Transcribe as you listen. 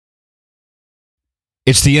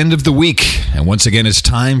It's the end of the week, and once again it's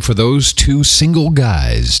time for those two single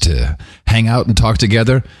guys to hang out and talk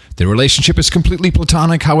together. Their relationship is completely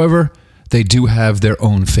platonic, however, they do have their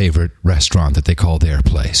own favorite restaurant that they call their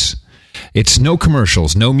place. It's no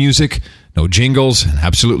commercials, no music, no jingles, and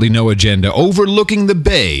absolutely no agenda. Overlooking the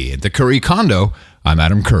bay at the Curry condo, I'm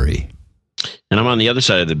Adam Curry. And I'm on the other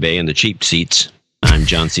side of the bay in the cheap seats. I'm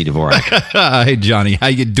John C. Dvorak. Hey, Johnny, how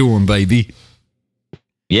you doing, baby?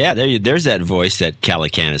 Yeah, there's that voice that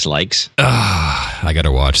Calicanis likes. I got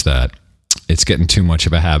to watch that. It's getting too much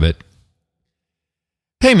of a habit.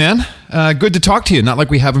 Hey, man, good to talk to you. Not like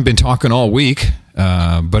we haven't been talking all week,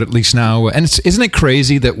 but at least now. And isn't it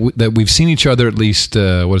crazy that we've seen each other at least,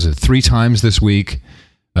 3 times this week?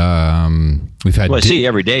 We've had. Well, I see you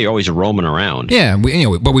every day. You're always roaming around. Yeah,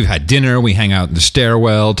 but we've had dinner. We hang out in the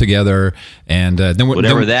stairwell together, and then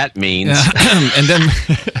whatever that means.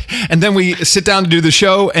 and then we sit down to do the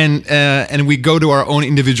show, and we go to our own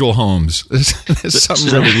individual homes. There's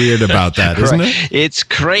something really weird about that, isn't it? It's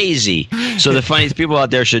crazy. So the funniest people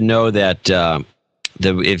out there should know that.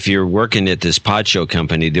 If you're working at this pod show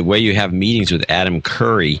company, the way you have meetings with Adam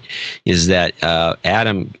Curry is that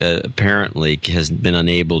Adam apparently has been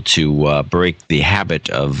unable to break the habit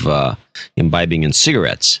of imbibing in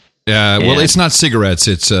cigarettes. Well, it's not cigarettes.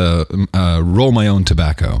 It's roll my own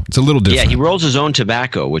tobacco. It's a little different. Yeah, he rolls his own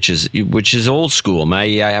tobacco, which is old school.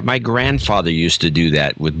 My grandfather used to do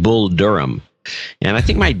that with Bull Durham. And I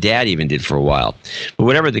think my dad even did for a while. But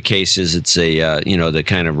whatever the case is, it's the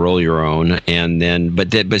kind of roll your own. And then,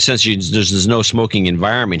 but since there's no smoking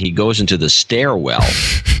environment, he goes into the stairwell.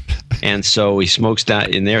 And so he smokes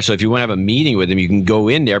down in there. So if you want to have a meeting with him, you can go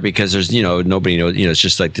in there because there's, nobody knows, it's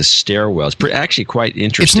just like the stairwell. It's actually quite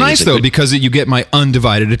interesting. It's nice, though, because you get my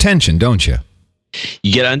undivided attention, don't you?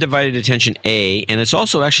 You get undivided attention, and it's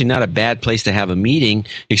also actually not a bad place to have a meeting,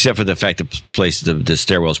 except for the fact the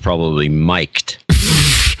stairwell is probably mic'd.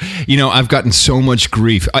 I've gotten so much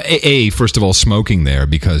grief. First of all, smoking there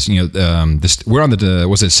because we're on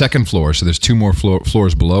the second floor, so there's 2 more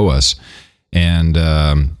floors below us, and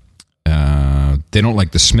they don't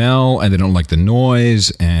like the smell and they don't like the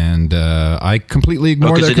noise, and I completely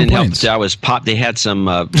ignore their complaints. That was pop. They had some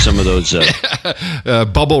of those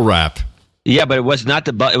bubble wrap. Yeah, but it was not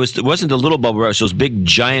it wasn't the little bubble wrap. Those big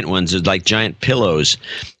giant ones, like giant pillows,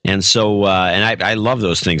 and so I love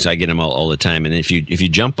those things. I get them all the time. And if you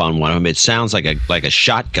jump on one of them, it sounds like a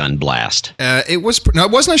shotgun blast. It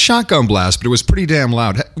wasn't a shotgun blast, but it was pretty damn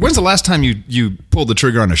loud. When's the last time you pulled the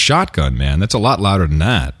trigger on a shotgun, man? That's a lot louder than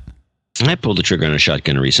that. I pulled the trigger on a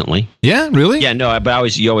shotgun recently. Yeah, really? Yeah, no,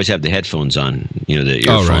 but you always have the headphones on. The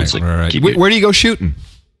earphones. Oh, right. Where do you go shooting?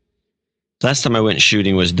 Last time I went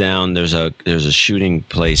shooting was down. There's a shooting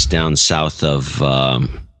place down south of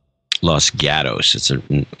Los Gatos. It's a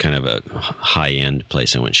kind of a high end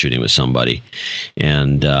place. I went shooting with somebody,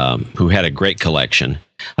 and who had a great collection.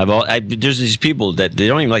 There's these people that they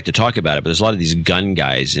don't even like to talk about it, but there's a lot of these gun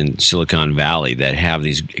guys in Silicon Valley that have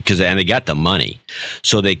these and they got the money,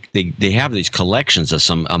 so they have these collections of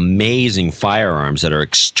some amazing firearms that are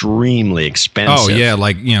extremely expensive. Oh yeah,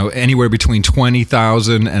 like anywhere between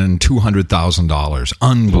 $20,000 and $200,000.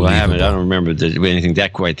 Unbelievable. Well, I don't remember anything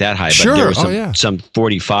quite that high. But sure. There were some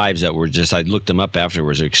 45s that were just. I looked them up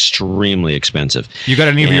afterwards. Extremely expensive. You got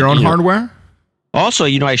any of your own hardware? Also,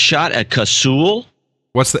 I shot a Casul.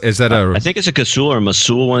 Is that a? I think it's a Casul or a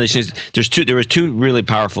Masul. One of these things. There were 2 really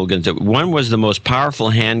powerful guns. One was the most powerful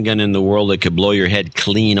handgun in the world that could blow your head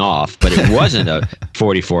clean off, but it wasn't a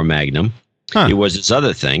 44 Magnum. Huh. It was this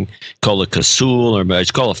other thing called a Casul, or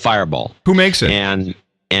it's called a Fireball. Who makes it? And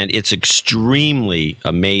it's extremely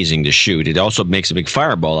amazing to shoot. It also makes a big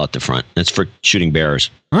fireball out the front. It's for shooting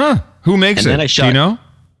bears. Huh? Who makes it? Then I shot. Do you know?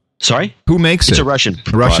 Sorry? Who makes it? It's a Russian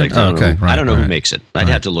product. I don't know who makes it. I'd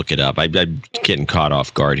have to look it up. I'm getting caught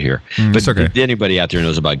off guard here. But anybody out there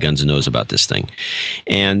knows about guns and knows about this thing.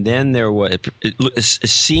 And then it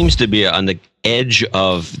seems to be on the edge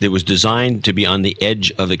of. It was designed to be on the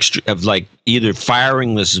edge of like either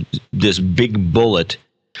firing this big bullet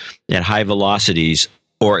at high velocities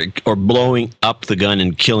or blowing up the gun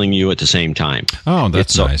and killing you at the same time. Oh,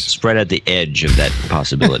 that's nice. Spread at the edge of that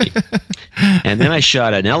possibility. And then I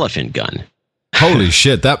shot an elephant gun. Holy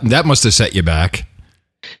shit! That must have set you back.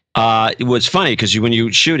 It was funny because when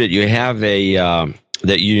you shoot it, you have a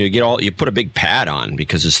that you put a big pad on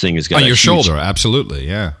because this thing has got on your shoulder. Absolutely,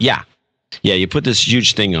 yeah. Yeah. You put this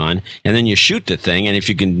huge thing on, and then you shoot the thing, and if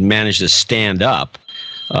you can manage to stand up.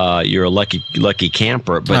 You're a lucky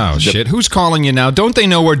camper. But shit! Who's calling you now? Don't they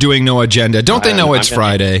know we're doing no agenda? Don't they know it's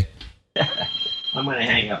Friday? I'm going to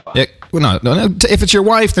hang up. No. If it's your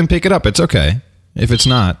wife, then pick it up. It's okay. If it's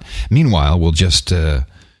not, meanwhile, we'll just play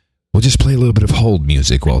a little bit of hold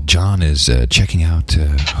music while John is checking out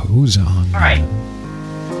who's on. All right.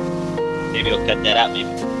 Maybe you'll cut that out. Maybe.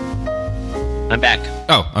 I'm back.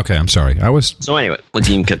 Oh, okay. I'm sorry. So anyway, well,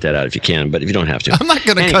 you can cut that out if you can, but if you don't have to, I'm not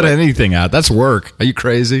going to cut anything out. That's work. Are you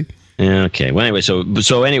crazy? Yeah, okay. Well, anyway,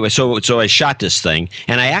 so I shot this thing,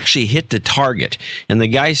 and I actually hit the target. And the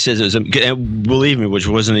guy says it was, believe me, which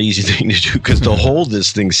wasn't an easy thing to do, because to hold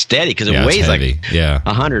this thing steady, because it weighs like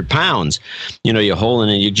 100 pounds. You know, you're holding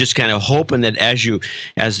it, and you're just kind of hoping that as you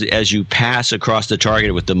pass across the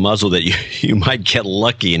target with the muzzle, that you might get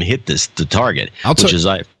lucky and hit the target, which is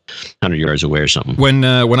like 100 yards away or something. When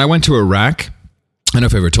I went to Iraq, I don't know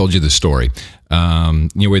if I ever told you this story.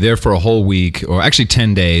 We were there for a whole week, or actually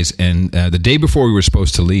 10 days, and the day before we were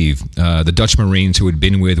supposed to leave, the Dutch Marines who had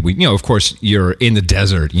been with, of course, you're in the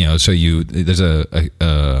desert, so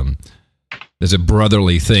there's a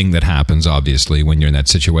brotherly thing that happens, obviously, when you're in that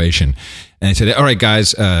situation. And they said, all right,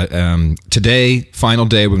 guys, today, final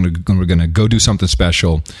day, we're going to go do something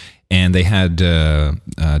special. And they had 2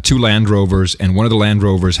 Land Rovers, and one of the Land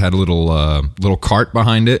Rovers had a little cart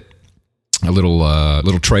behind it, a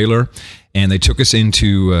little trailer, and they took us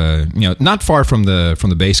into not far from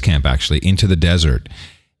the base camp, actually, into the desert.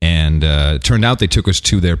 And it turned out they took us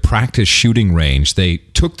to their practice shooting range. They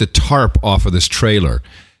took the tarp off of this trailer.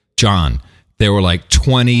 John, there were like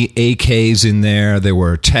 20 AKs in there. There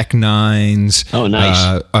were Tech 9s. Oh,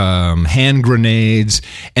 nice. Hand grenades.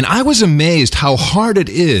 And I was amazed how hard it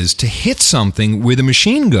is to hit something with a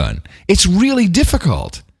machine gun. It's really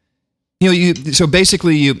difficult. So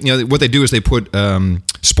basically, what they do is they put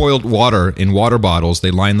spoiled water in water bottles.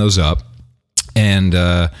 They line those up, and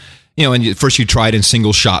first you try it in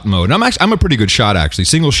single shot mode. And I'm a pretty good shot, actually.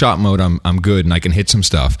 Single shot mode, I'm good, and I can hit some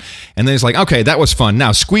stuff. And then it's like, okay, that was fun.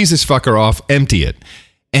 Now squeeze this fucker off, empty it,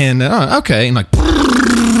 and okay, and like,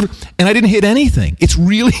 and I didn't hit anything. It's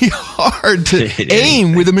really hard to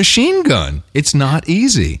aim with a machine gun. It's not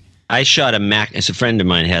easy. I shot a Mac. It's a friend of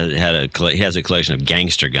mine he has a collection of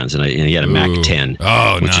gangster guns, and he had a Mac 10, which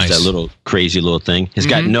is that little crazy little thing. It's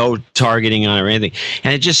got no targeting on it or anything,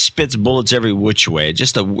 and it just spits bullets every which way.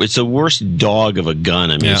 It's the worst dog of a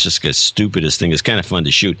gun. I mean, It's just the stupidest thing. It's kind of fun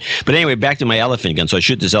to shoot. But anyway, back to my elephant gun. So I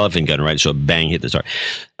shoot this elephant gun, right? So bang, hit the target.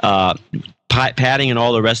 Padding and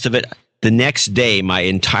all the rest of it. The next day, my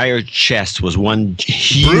entire chest was one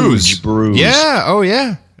huge bruise. Yeah. Oh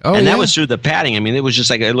yeah. Oh, and that was through the padding. I mean, it was just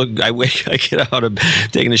like I get out of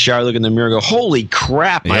taking a shower, look in the mirror, go, holy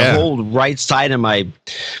crap! My whole right side of my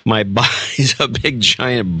body is a big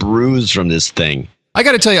giant bruise from this thing. I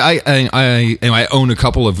got to tell you, I own a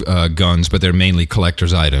couple of guns, but they're mainly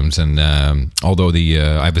collector's items. And although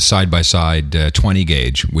I have a side-by-side 20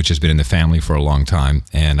 gauge, which has been in the family for a long time,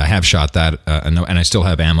 and I have shot that, and I still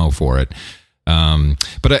have ammo for it.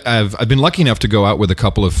 But I've been lucky enough to go out with a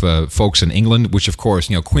couple of folks in England, which of course,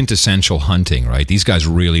 quintessential hunting, right? These guys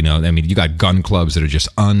really know. I mean, you got gun clubs that are just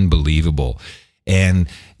unbelievable. And,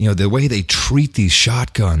 the way they treat these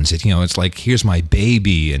shotguns, it's like, here's my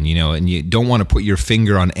baby. And, and you don't want to put your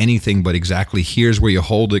finger on anything, but exactly here's where you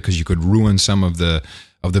hold it, because you could ruin some of the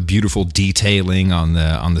beautiful detailing on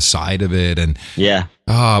the side of it. And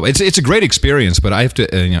it's a great experience, but I have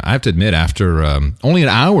to admit, after only an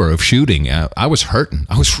hour of shooting, I was hurting.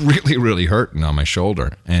 I was really, really hurting on my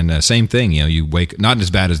shoulder. And same thing, you wake, not as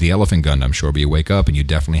bad as the elephant gun, I'm sure, but you wake up and you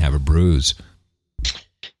definitely have a bruise.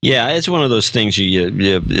 Yeah, it's one of those things. They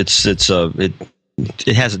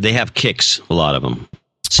have kicks, a lot of them.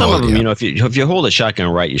 Some of them, if you hold a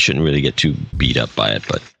shotgun right, you shouldn't really get too beat up by it.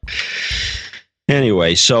 But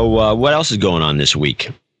anyway, so what else is going on this week?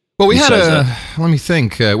 Well, we had let me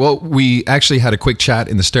think. We actually had a quick chat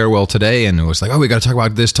in the stairwell today, and it was like, we got to talk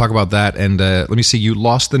about this, talk about that. And let me see, you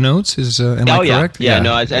lost the notes? Am I correct? Yeah,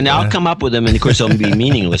 no, and I'll come up with them, and of course they'll be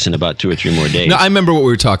meaningless in about 2 or 3 more days. No, I remember what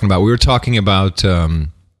we were talking about. We were talking about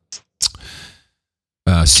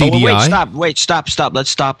CDI. Wait, stop. Let's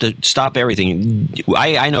stop everything.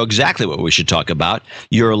 I know exactly what we should talk about.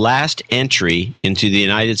 Your last entry into the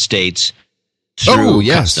United States through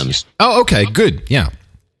customs. Oh, okay, good. Yeah.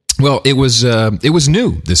 Well, it was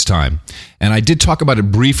new this time, and I did talk about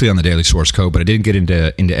it briefly on the Daily Source Code, but I didn't get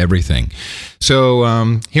into everything.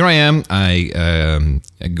 So here I am. I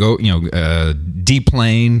go,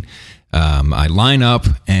 deplane. I line up,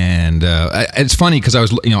 and it's funny because I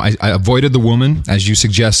was, I avoided the woman, as you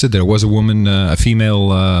suggested. There was a woman, a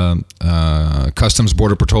female Customs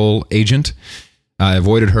Border Patrol agent. I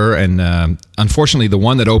avoided her, and unfortunately, the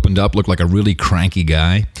one that opened up looked like a really cranky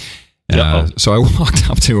guy. So I walked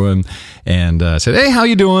up to him and said, "Hey, how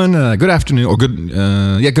you doing? Good afternoon." Or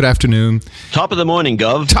good afternoon. Top of the morning,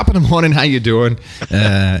 Gov. Top of the morning. How you doing?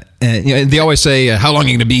 And they always say, "How long are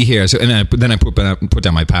you going to be here?" So, then I put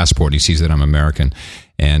down my passport. He sees that I'm American,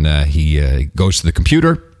 and he goes to the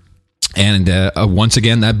computer. And once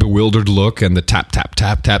again, that bewildered look and the tap, tap,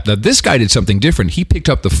 tap, tap. Now, this guy did something different. He picked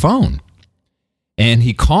up the phone and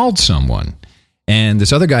he called someone. And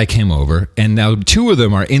this other guy came over, and now two of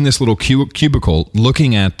them are in this little cubicle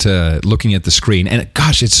looking at the screen. And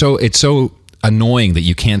gosh, it's so annoying that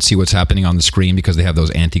you can't see what's happening on the screen because they have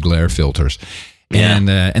those anti-glare filters. Yeah.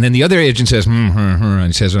 And then the other agent says, and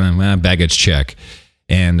he says, baggage check.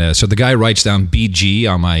 And so the guy writes down BG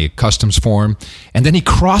on my customs form, and then he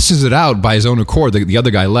crosses it out by his own accord. The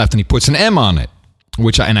other guy left, and he puts an M on it,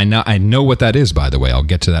 I know what that is, by the way. I'll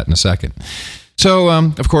get to that in a second. So,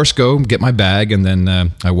 of course, go get my bag, and then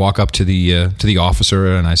I walk up to the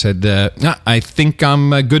officer, and I said, I think I'm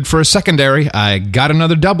good for a secondary. I got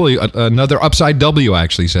another upside W, I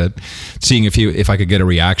actually said, seeing if I could get a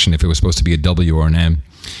reaction, if it was supposed to be a W or an M.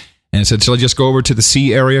 And I said, shall I just go over to the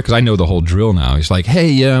C area? Because I know the whole drill now. He's like,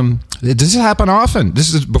 hey, does this happen often?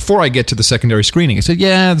 This is before I get to the secondary screening. I said,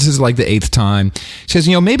 yeah, this is like the 8th time. He says,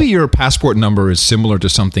 maybe your passport number is similar to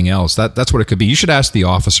something else. That's what it could be. You should ask the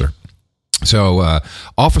officer. So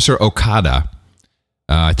Officer Okada,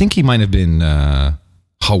 I think he might have been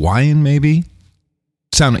Hawaiian, maybe.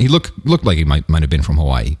 He looked like he might have been from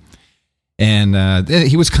Hawaii. And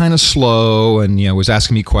he was kind of slow and was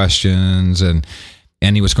asking me questions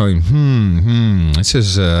and he was going, It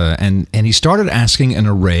says, and he started asking an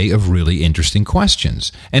array of really interesting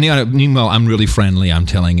questions. And meanwhile, I'm really friendly. I'm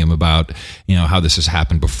telling him about, how this has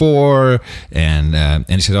happened before. And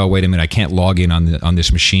he said, oh, wait a minute, I can't log in on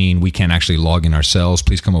this machine. We can't actually log in ourselves.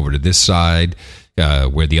 Please come over to this side,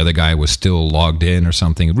 where the other guy was still logged in or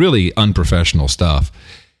something. Really unprofessional stuff.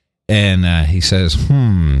 And he says,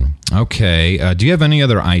 okay, do you have any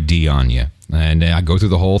other ID on you? And I go through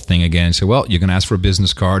the whole thing again and say, well, you're going to ask for a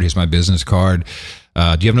business card. Here's my business card. Do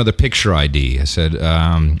you have another picture ID? I said,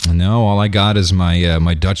 no, all I got is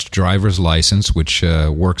my Dutch driver's license, which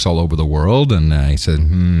works all over the world. And he said,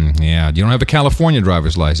 yeah. You don't have a California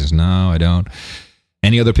driver's license? No, I don't.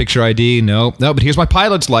 Any other picture ID? No, but here's my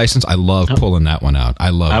pilot's license. I love pulling that one out.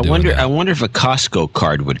 I wonder if a Costco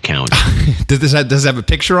card would count. Does it have a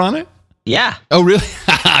picture on it? Yeah. Oh, really?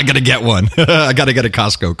 I got to get one. I got to get a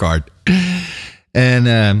Costco card.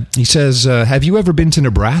 And he says, have you ever been to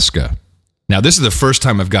Nebraska? Now, this is the first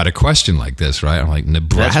time I've got a question like this, right? I'm like,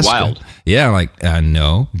 Nebraska? That's wild. Yeah, I'm like,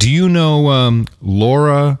 no. Do you know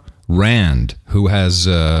Laura Rand, who has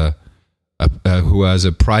a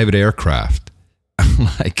private aircraft? I'm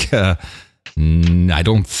like, I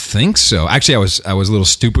don't think so. Actually, I was a little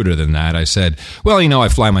stupider than that. I said, well, I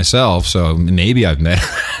fly myself, so maybe I've met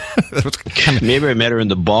her. Maybe I met her in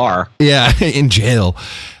the bar. Yeah, in jail.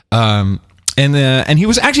 And he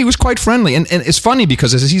was quite friendly. And it's funny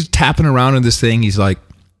because as he's tapping around in this thing, he's like,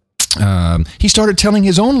 he started telling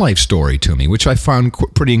his own life story to me, which I found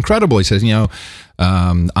pretty incredible. He says,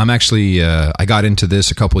 I'm actually, I got into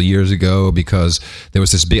this a couple of years ago because there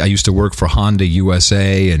was this I used to work for Honda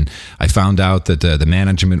USA, and I found out that the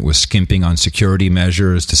management was skimping on security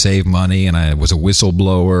measures to save money, and I was a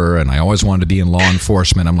whistleblower, and I always wanted to be in law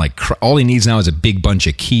enforcement. I'm like, all he needs now is a big bunch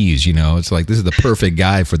of keys, It's like, this is the perfect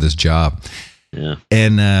guy for this job. Yeah.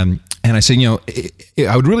 And I said,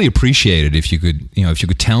 I would really appreciate it if you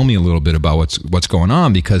could tell me a little bit about what's going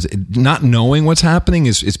on, because not knowing what's happening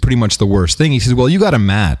is pretty much the worst thing. He says, well, you got a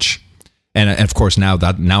match. And of course, now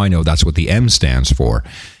I know that's what the M stands for.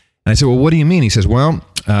 And I said, well, what do you mean? He says, well,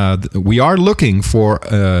 we are looking for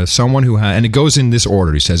someone who and it goes in this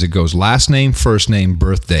order. He says it goes last name, first name,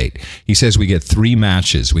 birth date. He says we get 3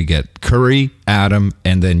 matches. We get Curry, Adam,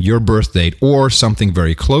 and then your birth date or something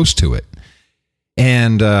very close to it.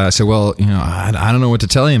 And I said, well, I don't know what to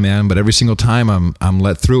tell you, man, but every single time I'm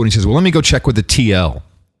let through. And he says, well, let me go check with the TL.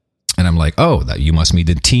 And I'm like, oh, that you must be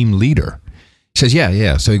the team leader. He says,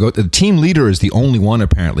 yeah. So the team leader is the only one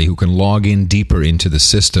apparently who can log in deeper into the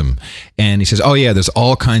system. And he says, oh yeah, there's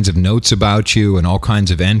all kinds of notes about you and all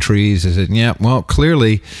kinds of entries. I said, yeah, well,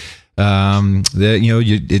 clearly,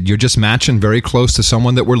 you're just matching very close to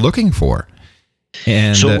someone that we're looking for.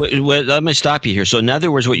 And so let me stop you here. So in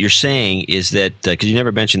other words, what you're saying is that, because you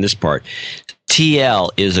never mentioned this part, TL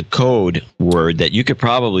is a code word that you could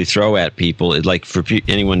probably throw at people, like for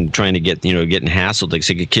anyone trying to getting hassled. Like,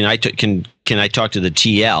 say, can I talk to the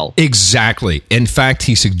TL? Exactly. In fact,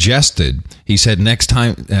 he said next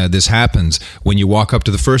time this happens, when you walk up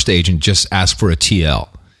to the first agent, just ask for a TL.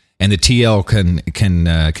 and the TL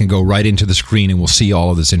can go right into the screen, and we'll see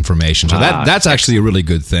all of this information. So that's actually a really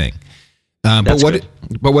good thing. But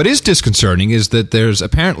what is disconcerting is that there's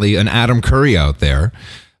apparently an Adam Curry out there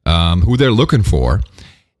who they're looking for.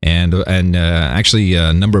 And actually,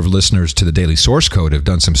 a number of listeners to the Daily Source Code have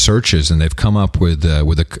done some searches, and they've come up with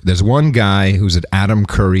there's one guy who's at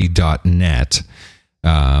adamcurry.net,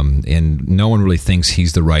 and no one really thinks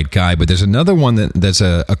he's the right guy. But there's another one that's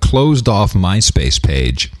a closed-off MySpace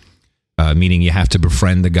page, meaning you have to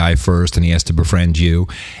befriend the guy first, and he has to befriend you.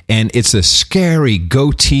 And it's a scary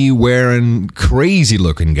goatee-wearing,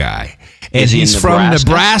 crazy-looking guy. And he's from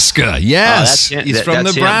Nebraska. Yes, he's from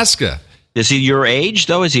Nebraska. Him. Is he your age,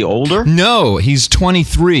 though? Is he older? No, he's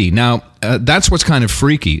 23. Now, that's what's kind of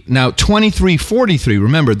freaky. Now, 23, 43,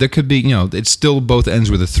 remember, there could be, it still both ends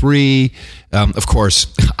with a 3. Of course,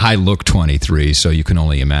 I look 23, so you can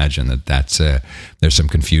only imagine that's there's some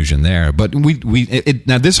confusion there. But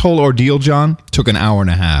now, this whole ordeal, John, took an hour and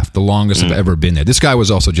a half, the longest I've ever been there. This guy was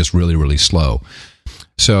also just really, really slow.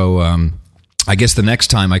 So, I guess the next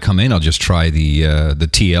time I come in, I'll just try the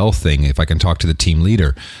TL thing if I can talk to the team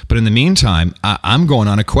leader. But in the meantime, I'm going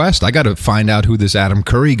on a quest. I got to find out who this Adam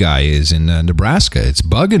Curry guy is in Nebraska. It's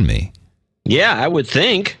bugging me. Yeah, I would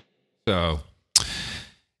think. So,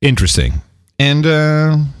 interesting. And,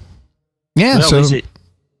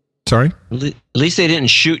 sorry? At least they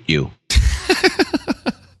didn't shoot you.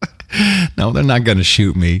 No, they're not going to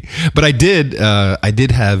shoot me. But I did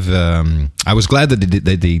have. I was glad that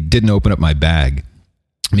they didn't open up my bag,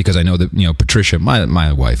 because I know that Patricia,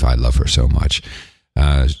 my wife, I love her so much.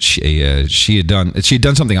 She had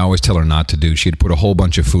done something I always tell her not to do. She had put a whole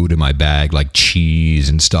bunch of food in my bag, like cheese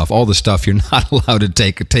and stuff, all the stuff you're not allowed to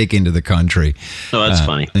take into the country. Oh, that's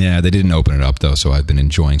funny. Yeah, they didn't open it up though, so I've been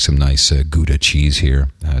enjoying some nice Gouda cheese here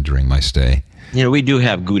during my stay. We do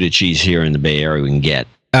have Gouda cheese here in the Bay Area we can get.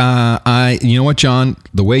 You know what, John?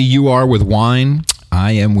 The way you are with wine,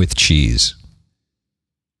 I am with cheese.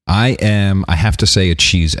 I have to say, a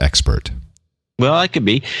cheese expert. Well, I could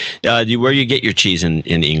be. Where do you get your cheese in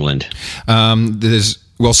England?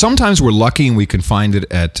 Sometimes we're lucky and we can find it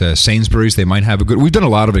at Sainsbury's. They might have a good. We've done a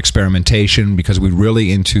lot of experimentation because we're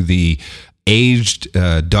really into the aged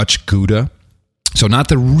Dutch Gouda. So not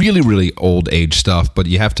the really, really old age stuff, but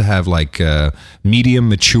you have to have like medium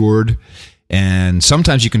matured. And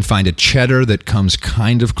sometimes you can find a cheddar that comes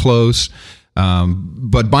kind of close.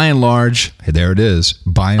 But by and large, there it is.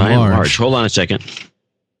 By and large. Hold on a second.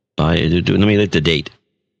 Let me look at the date.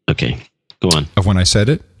 Okay, go on. Of when I said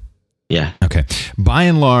it? Yeah. Okay. By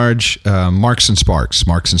and large, Marks and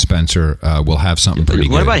Spencer will have something pretty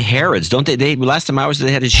good. What about Harrods? Don't they? Last time I was there,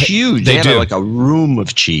 they had this huge. They have like a room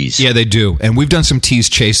of cheese. Yeah, they do. And we've done some cheese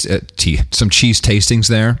tastings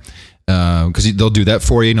there. Because they'll do that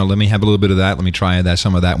for you. Let me have a little bit of that. Let me try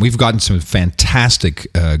some of that. And we've gotten some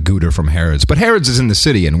fantastic Gouda from Harrods. But Harrods is in the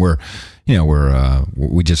city, and we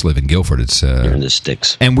just live in Guilford. You're in the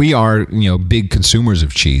sticks. And we are big consumers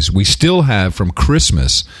of cheese. We still have from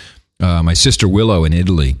Christmas. My sister Willow in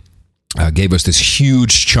Italy gave us this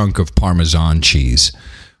huge chunk of Parmesan cheese,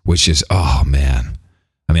 which is, oh man.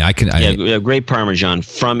 I mean, we have great Parmesan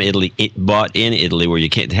from Italy, bought in Italy, where you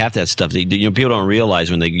can't have that stuff. People don't realize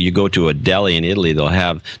when you go to a deli in Italy, they'll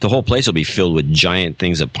have the whole place will be filled with giant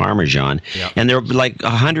things of Parmesan, and there are like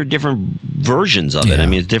 100 different versions of it. I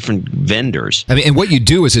mean, it's different vendors. I mean, and what you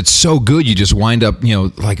do is it's so good, you just wind up,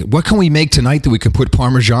 like, what can we make tonight that we can put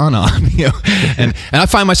Parmesan on? And I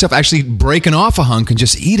find myself actually breaking off a hunk and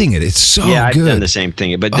just eating it. It's so good. I've done the same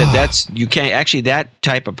thing, but that's you can't actually that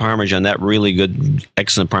type of Parmesan, that really good,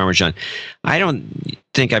 excellent Parmesan. I don't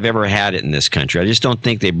think I've ever had it in this country. I just don't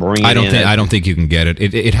think they bring it in. I don't think you can get it.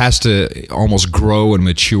 It has to almost grow and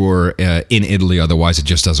mature in Italy, otherwise it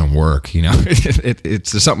just doesn't work.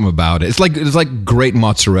 It's something about it. It's like great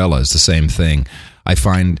mozzarella is the same thing. I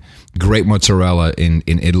find great mozzarella in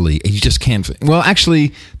Italy. You just can't. Well,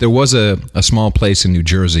 actually, there was a small place in New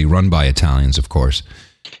Jersey run by Italians, of course,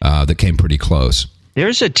 that came pretty close.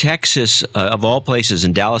 There's a Texas, of all places,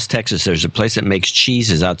 in Dallas, Texas. There's a place that makes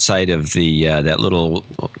cheeses outside of the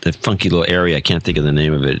funky little area. I can't think of the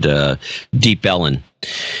name of it. Deep Ellon.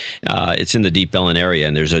 It's in the Deep Ellon area,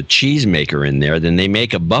 and there's a cheese maker in there. Then they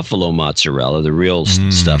make a buffalo mozzarella, the real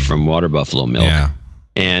stuff from water buffalo milk. Yeah.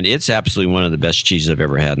 And it's absolutely one of the best cheeses I've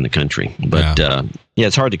ever had in the country. But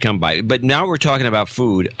it's hard to come by. But now we're talking about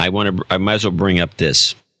food. I might as well bring up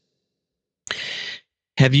this.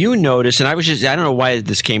 Have you noticed, and I don't know why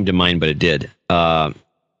this came to mind, but it did. Why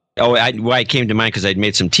it came to mind, because I'd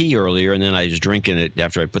made some tea earlier, and then I was drinking it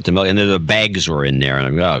after I put the milk, and then the bags were in there, and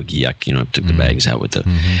I'm like, oh, yuck, I took the bags out with the...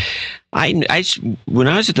 When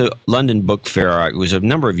I was at the London Book Fair, it was a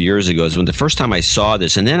number of years ago, is when the first time I saw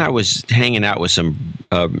this, and then I was hanging out with some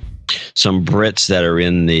Brits that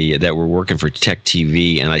are that were working for Tech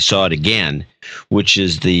TV, and I saw it again, which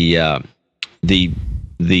is the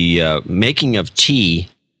making of tea,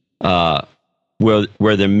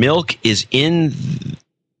 where the milk is in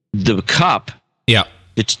the cup. Yeah,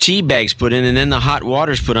 it's tea bags put in, and then the hot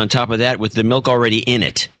water's put on top of that with the milk already in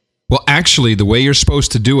it. Well, actually, the way you're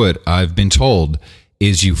supposed to do it, I've been told,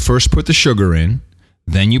 is you first put the sugar in,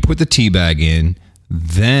 then you put the tea bag in,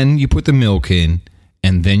 then you put the milk in,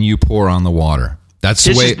 and then you pour on the water. That's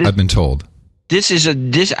the way I've been told. This is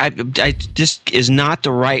not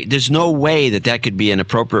the right. There's no way that could be an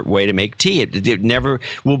appropriate way to make tea. It never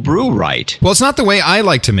will brew right. Well, it's not the way I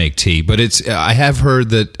like to make tea, but I have heard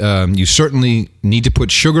that you certainly need to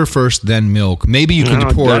put sugar first, then milk. Maybe you can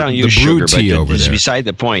pour the brewed tea over there. It's beside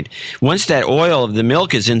the point. Once that oil of the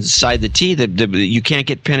milk is inside the tea, you can't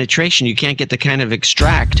get penetration. You can't get the kind of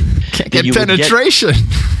extract. Can't get penetration.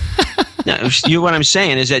 Now, what I'm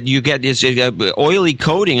saying is that you get this oily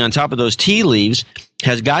coating on top of those tea leaves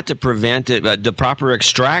has got to prevent the proper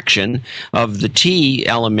extraction of the tea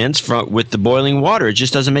elements with the boiling water. It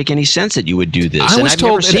just doesn't make any sense that you would do this. I've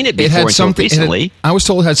never seen it before until recently. I was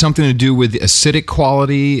told it had something to do with the acidic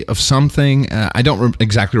quality of something. I don't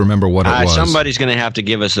exactly remember what it was. Somebody's going to have to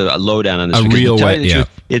give us a lowdown on this. A real way, yeah.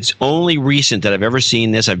 It's only recent that I've ever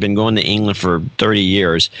seen this. I've been going to England for 30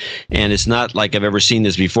 years, and it's not like I've ever seen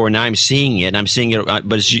this before. Now I'm seeing it. I'm seeing it,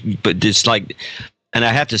 but it's like, and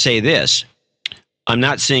I have to say this. I'm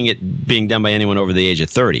not seeing it being done by anyone over the age of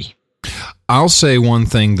 30. I'll say one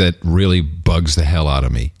thing that really bugs the hell out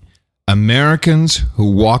of me. Americans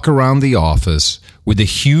who walk around the office with a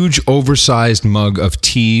huge oversized mug of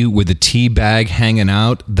tea with a tea bag hanging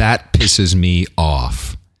out, that pisses me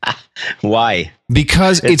off. Why?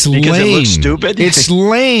 Because it's lame. Because it looks stupid? It's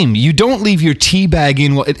lame. You don't leave your tea bag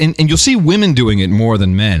in. And you'll see women doing it more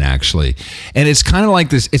than men, actually. And it's kind of like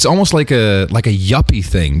this. It's almost like a yuppie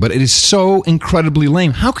thing, but it is so incredibly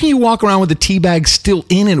lame. How can you walk around with the tea bag still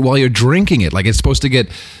in it while you're drinking it? Like it's supposed to get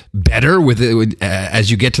better with it as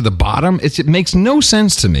you get to the bottom? It makes no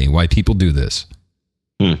sense to me why people do this.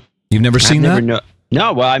 You've never seen that?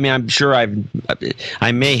 No, well, I mean, I'm sure I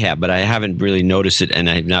may have, but I haven't really noticed it, and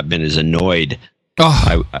I've not been as annoyed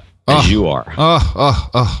as you are.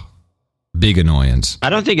 Big annoyance. I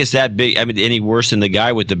don't think it's that big. I mean, any worse than the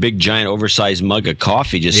guy with the big, giant, oversized mug of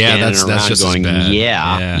coffee just standing around just going,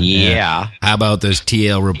 yeah. How about those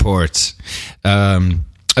TL reports?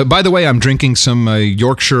 By the way, I'm drinking some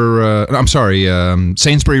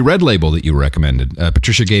Sainsbury Red Label that you recommended.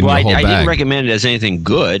 Patricia gave me a whole bag. I didn't recommend it as anything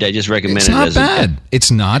good. I just recommended it as It's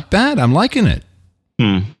not bad. I'm liking it.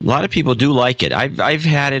 A lot of people do like it. I've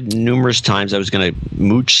had it numerous times. I was going to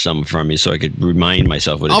mooch some from you so I could remind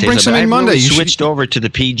myself what it tastes like. I'll bring some in Monday. You switched over to the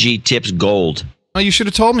PG Tips Gold. Oh, you should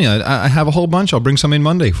have told me. I have a whole bunch. I'll bring some in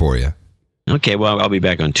Monday for you. Okay, well, I'll be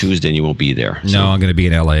back on Tuesday and you won't be there. So. No, I'm going to be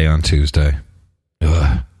in L.A. on Tuesday.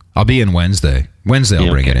 Ugh. I'll be in Wednesday.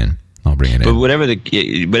 I'll bring it in. But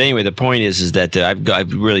anyway, the point is that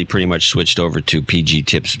I've really pretty much switched over to PG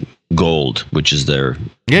Tips Gold, which is their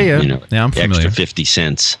I'm familiar. Extra 50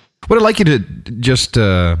 cents. What I'd like you to just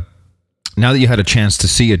now that you had a chance to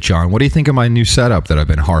see it, John, what do you think of my new setup that I've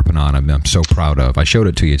been harping on? I'm so proud of. I showed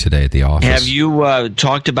it to you today at the office. Have you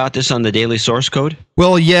talked about this on the Daily Source Code?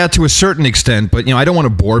 Well, yeah, to a certain extent, but I don't want to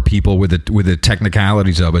bore people with the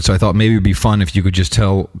technicalities of it. So I thought maybe it'd be fun if you could just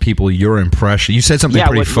tell people your impression. You said something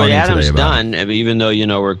pretty funny Adam's today about it. Even though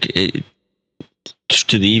we're to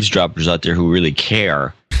the eavesdroppers out there who really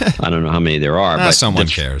care. I don't know how many there are, but someone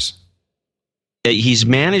cares. He's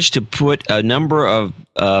managed to put a number of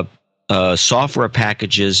software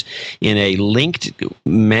packages in a linked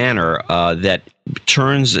manner that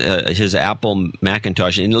turns his Apple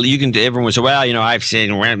Macintosh, and everyone will say, well, I've seen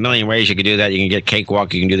a million ways you can do that. You can get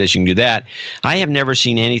Cakewalk, you can do this, you can do that. I have never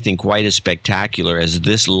seen anything quite as spectacular as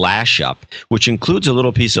this lash up, which includes a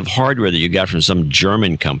little piece of hardware that you got from some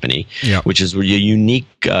German company, which is a unique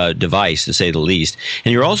device, to say the least.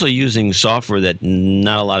 And you're also using software that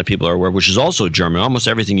not a lot of people are aware of, which is also German. Almost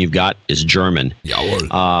everything you've got is German.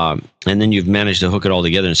 And then you've managed to hook it all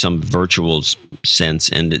together in some virtual sense,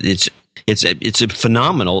 and it's a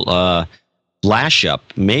phenomenal lash up.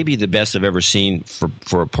 Maybe the best I've ever seen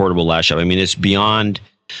for a portable lash up. I mean, it's beyond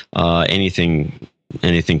anything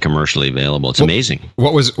commercially available. It's amazing.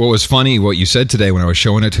 What was funny? What you said today when I was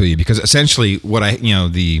showing it to you, because essentially what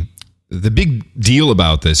the big deal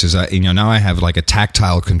about this is, now I have like a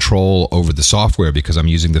tactile control over the software because I'm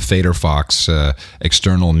using the Fader Fox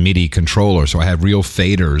external MIDI controller. So I have real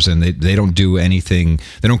faders, and they don't do anything.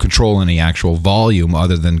 They don't control any actual volume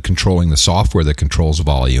other than controlling the software that controls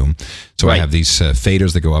volume. So I have these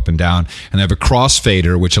faders that go up and down, and I have a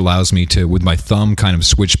crossfader which allows me to, with my thumb, kind of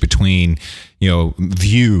switch between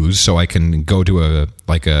views, so I can go to a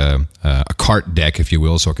cart deck, if you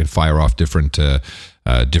will, so I can fire off different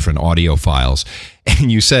audio files.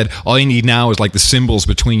 And you said all you need now is like the cymbals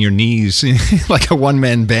between your knees, like a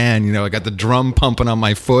one-man band. I got the drum pumping on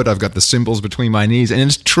my foot, I've got the cymbals between my knees, and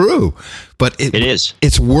it's true. But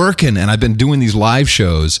it's working, and I've been doing these live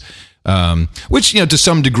shows, which to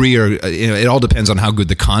some degree are it all depends on how good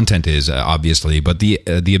the content is, obviously. But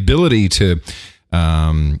the ability to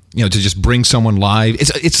to just bring someone live,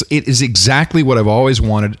 it is exactly what I've always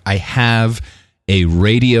wanted. I have a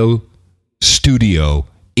radio studio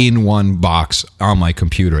in one box on my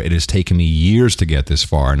computer. It has taken me years to get this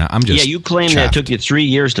far, and I'm just you claim chaffed. that it took you 3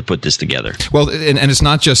 years to put this together. Well, and it's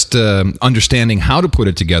not just understanding how to put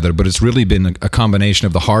it together, but it's really been a combination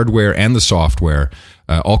of the hardware and the software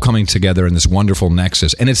all coming together in this wonderful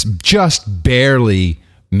nexus, and it's just barely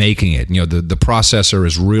making it. The processor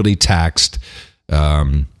is really taxed,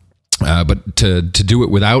 but to do it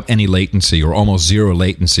without any latency or almost zero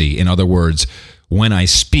latency, in other words, when I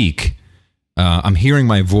speak, I'm hearing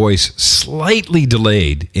my voice slightly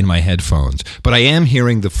delayed in my headphones, but I am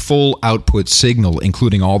hearing the full output signal,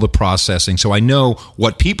 including all the processing, so I know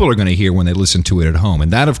what people are going to hear when they listen to it at home.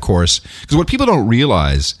 And that, of course, because what people don't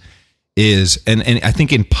realize is, and I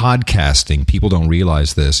think in podcasting, people don't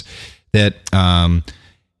realize this, that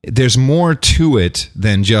there's more to it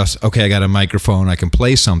than just, okay, I got a microphone, I can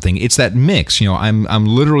play something. It's that mix. I'm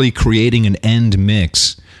literally creating an end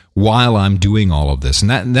mix while I'm doing all of this,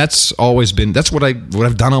 and that's always been, that's what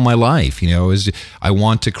I've done all my life. Is I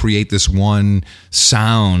want to create this one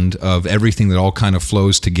sound of everything that all kind of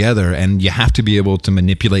flows together, and you have to be able to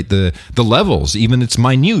manipulate the levels. Even it's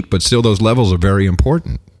minute, but still those levels are very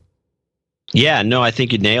important. Yeah, no, I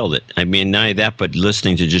think you nailed it. I mean, not only that, but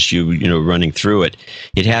listening to just you running through it,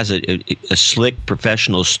 it has a slick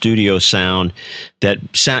professional studio sound that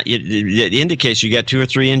it indicates you got 2 or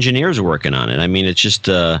 3 engineers working on it. I mean, it's just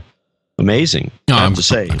amazing. I have to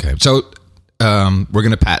say. Okay, so we're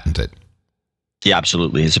going to patent it. Yeah,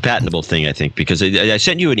 absolutely. It's a patentable thing, I think, because I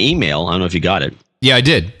sent you an email. I don't know if you got it. Yeah, I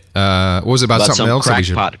did. What was it about something some else?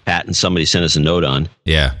 Crackpot patent somebody sent us a note on.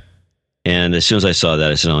 Yeah. And as soon as I saw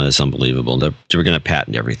that, I said, oh, that's unbelievable. We're going to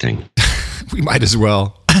patent everything. We might as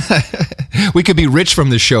well. We could be rich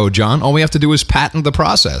from this show, John. All we have to do is patent the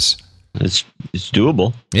process. It's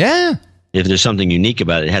doable. Yeah. If there's something unique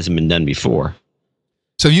about it, it hasn't been done before.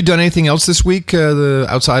 So have you done anything else this week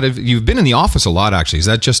outside of, you've been in the office a lot, actually. Is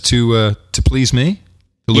that just to please me?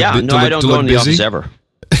 I don't go in the office ever.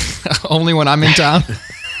 Only when I'm in town?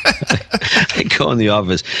 I go in the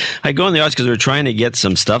office. Because we're trying to get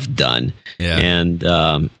some stuff done. Yeah. And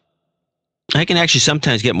I can actually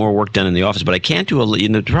sometimes get more work done in the office, but I can't do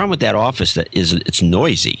the problem with that office it's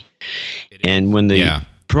noisy. And when the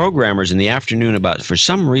programmers in the afternoon, for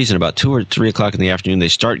some reason, about 2 or 3 o'clock in the afternoon, they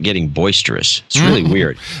start getting boisterous. It's really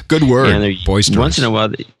weird. Good word, boisterous. Once in a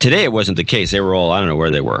while, today it wasn't the case. They were all, I don't know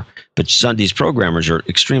where they were. But these programmers are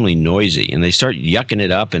extremely noisy, and they start yucking it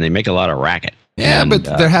up, and they make a lot of racket. Yeah, but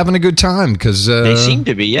they're having a good time because they seem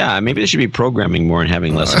to be. Yeah, maybe they should be programming more and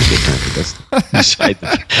having less of a good time.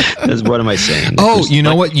 That's what am I saying? You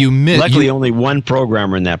know what you missed? Luckily, only one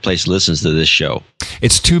programmer in that place listens to this show.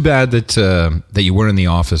 It's too bad that you weren't in the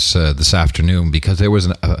office this afternoon, because there was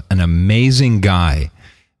an amazing guy.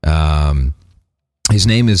 His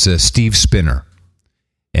name is Steve Spinner.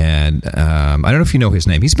 And I don't know if you know his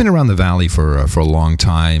name. He's been around the Valley for a long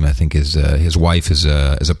time. I think his wife is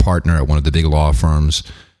a partner at one of the big law firms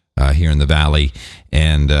here in the Valley.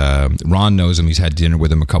 And Ron knows him. He's had dinner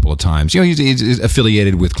with him a couple of times. He's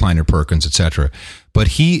affiliated with Kleiner Perkins, etc. But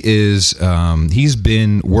he's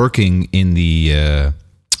been working in the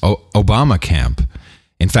Obama camp.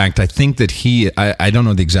 In fact, I think that I don't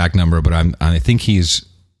know the exact number, but I think he's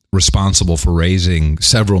responsible for raising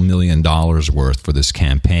several $1 million worth for this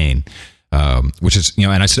campaign, which is,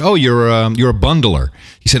 and I said, oh, you're a bundler.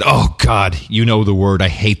 He said, oh God, you know the word. I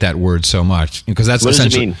hate that word so much, because that's what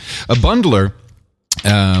essentially does it mean? A bundler.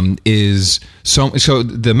 Is so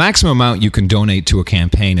the maximum amount you can donate to a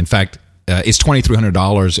campaign, in fact, is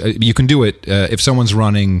 $2,300. You can do it if someone's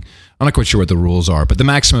running. I'm not quite sure what the rules are, but the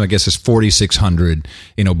maximum, I guess, is $4,600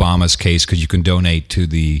 in Obama's case, because you can donate to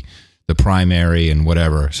the primary and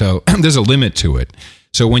whatever. So there's a limit to it.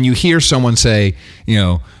 So when you hear someone say,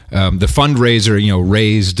 the fundraiser,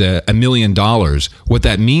 raised $1 million. What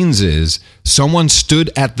that means is someone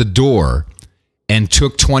stood at the door and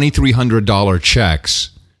took $2,300 checks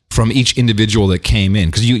from each individual that came in,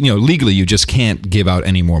 because legally you just can't give out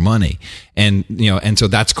any more money, and so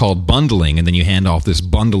that's called bundling, and then you hand off this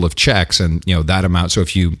bundle of checks, and that amount. So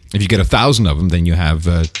if you get 1,000 of them, then you have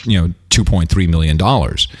 $2.3 million,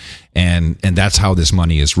 and that's how this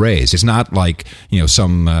money is raised. It's not like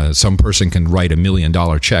some person can write $1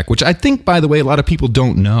 million check, which I think, by the way, a lot of people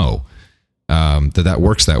don't know that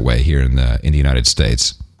works that way here in the United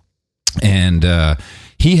States, and.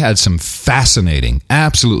 He had some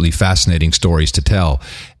absolutely fascinating stories to tell.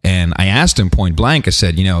 And I asked him point blank, I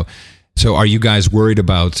said, so are you guys worried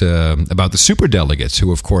about the superdelegates,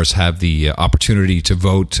 who, of course, have the opportunity to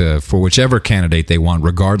vote for whichever candidate they want,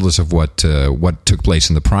 regardless of what took place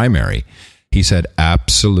in the primary? He said,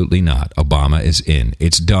 absolutely not. Obama is in.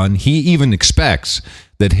 It's done. He even expects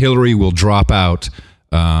that Hillary will drop out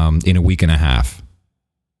in a week and a half.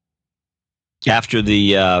 After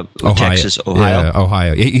the Ohio. Yeah,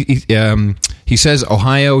 Ohio. He says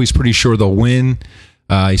Ohio, he's pretty sure they'll win.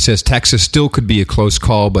 He says Texas still could be a close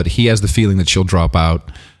call, but he has the feeling that she'll drop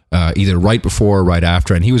out either right before or right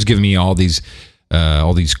after. And he was giving me all these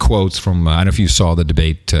quotes from, I don't know if you saw the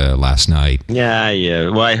debate last night. Yeah.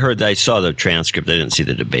 Well, I saw the transcript. I didn't see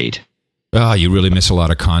the debate. Oh, you really miss a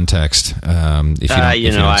lot of context. I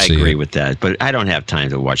agree with that, but I don't have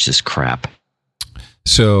time to watch this crap.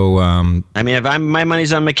 So, if my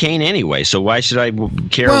money's on McCain anyway, so why should I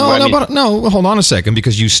care? No, hold on a second,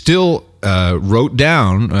 because you still wrote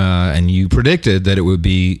down and you predicted that it would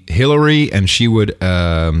be Hillary, and she would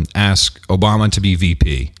ask Obama to be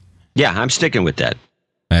VP. Yeah, I'm sticking with that.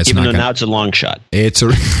 Even though now it's a long shot. I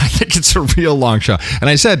think it's a real long shot. And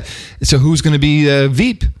I said, so who's going to be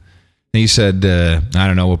VP? And he said, I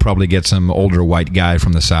don't know, we'll probably get some older white guy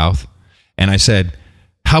from the South. And I said,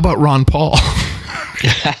 how about Ron Paul?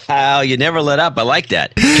 You never let up. I like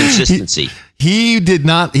that consistency. He did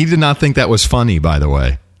not think that was funny, by the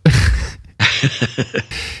way.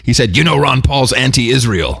 He said, Ron Paul's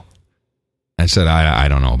anti-Israel. I said, I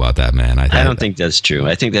don't know about that, man. I don't think that's true.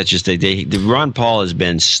 I think that's just Ron Paul has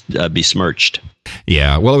been besmirched.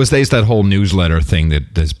 Yeah, well, it's that whole newsletter thing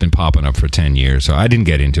that's been popping up for 10 years. So I didn't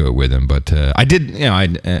get into it with him, but I did.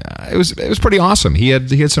 It was pretty awesome. He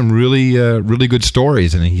had some really good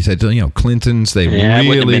stories, and he said, Clintons. I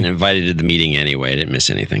wouldn't have been invited to the meeting anyway. I didn't miss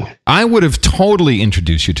anything. I would have totally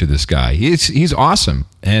introduced you to this guy. He's awesome,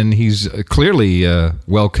 and he's clearly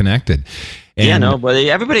well connected. But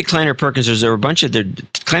everybody at Kleiner Perkins, there were a bunch of a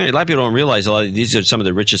lot of people don't realize these are some of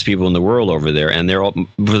the richest people in the world over there, and they're all,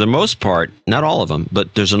 for the most part, not all of them,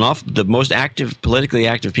 but there's the most politically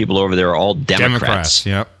active people over there are all Democrats.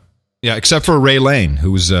 Yeah, except for Ray Lane,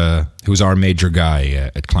 who's our major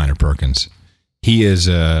guy at Kleiner Perkins. He is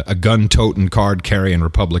a gun-toting, card-carrying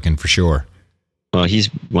Republican for sure. Well, he's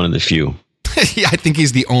one of the few. Yeah, I think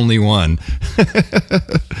he's the only one.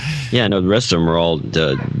 Yeah, no, the rest of them are all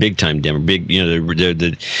big time Democrats.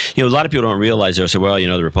 A lot of people don't realize. They say, well,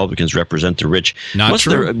 the Republicans represent the rich. Most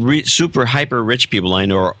true. Of the super hyper rich people I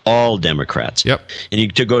know are all Democrats. Yep.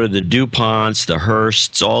 And to go to the DuPonts, the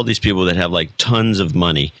Hearsts, all these people that have like tons of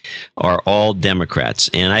money are all Democrats.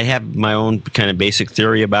 And I have my own kind of basic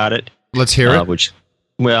theory about it. Let's hear it.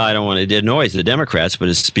 I don't want to annoy the Democrats, but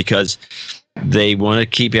it's because they want to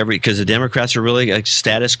keep because the Democrats are really a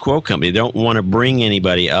status quo company. They don't want to bring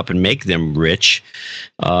anybody up and make them rich.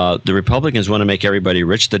 The Republicans want to make everybody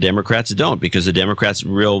rich. The Democrats don't, because the Democrats'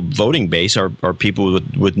 real voting base are people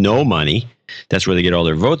with no money. That's where they get all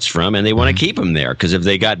their votes from, and they want to keep them there, because if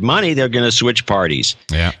they got money, they're going to switch parties.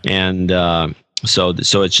 Yeah. And so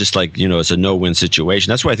it's just like, it's a no-win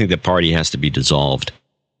situation. That's why I think the party has to be dissolved.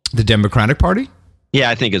 The Democratic Party? Yeah,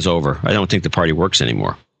 I think it's over. I don't think the party works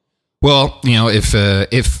anymore. Well,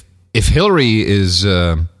 if Hillary is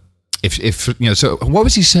so what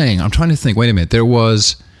was he saying? I'm trying to think. Wait a minute. There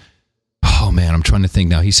was, I'm trying to think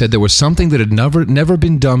now. He said there was something that had never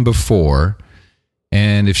been done before,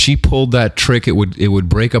 and if she pulled that trick, it would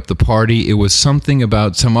break up the party. It was something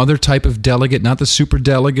about some other type of delegate, not the super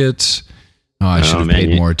delegates. I should have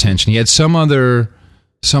paid more attention. He had some other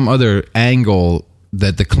angle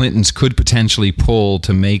that the Clintons could potentially pull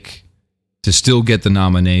to still get the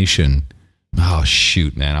nomination. Oh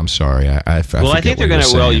shoot, man! I'm sorry. I think they're going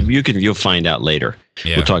to. Well, you'll find out later.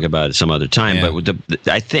 Yeah. We'll talk about it some other time. Yeah. But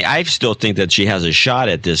I still think that she has a shot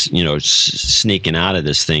at this. Sneaking out of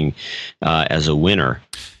this thing as a winner.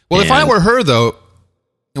 Well, if I were her, though,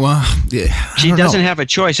 Well, yeah, she doesn't have a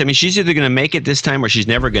choice. I mean, she's either going to make it this time or she's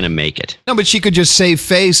never going to make it. No, but she could just save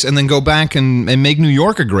face and then go back and make New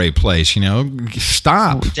York a great place,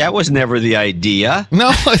 Stop. That was never the idea.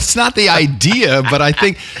 No, it's not the idea, but I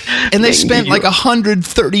think... And they spent like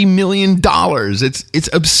 $130 million. It's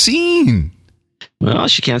obscene. Well,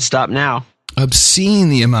 she can't stop now. Obscene,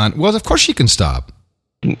 the amount. Well, of course she can stop.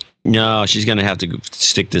 No, she's going to have to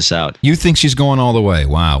stick this out. You think she's going all the way?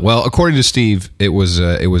 Wow. Well, according to Steve, it was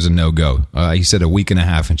a no-go. He said a week and a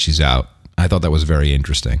half and she's out. I thought that was very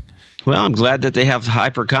interesting. Well, I'm glad that they have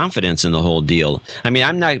hyper confidence in the whole deal. I mean,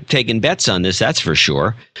 I'm not taking bets on this, that's for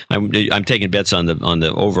sure. I'm taking bets on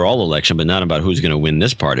the overall election, but not about who's going to win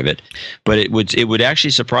this part of it. But it would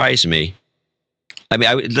actually surprise me. I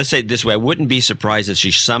mean, let's say it this way: I wouldn't be surprised if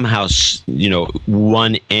she somehow,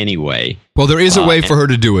 won anyway. Well, there is a way for her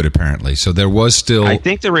to do it, apparently. So there was still. I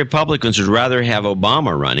think the Republicans would rather have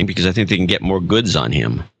Obama running because I think they can get more goods on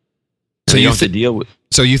him. So you have to deal with.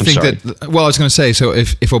 So you think that? Well, I was going to say. So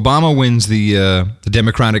if Obama wins the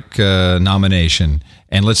Democratic nomination,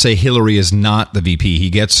 and let's say Hillary is not the VP, he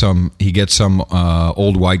gets some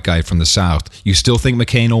old white guy from the South. You still think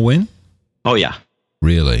McCain will win? Oh yeah.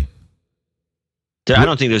 Really? I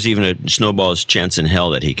don't think there's even a snowball's chance in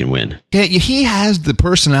hell that he can win. Yeah, he has the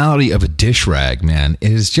personality of a dish rag, man.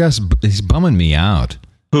 He's bumming me out.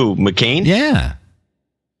 Who, McCain? Yeah.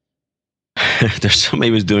 There's somebody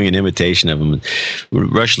who was doing an imitation of him.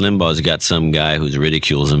 Rush Limbaugh's got some guy who's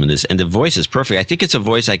ridicules him in this, and the voice is perfect. I think it's a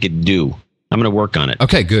voice I could do. I'm going to work on it.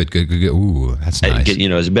 Okay, good. Ooh, that's nice.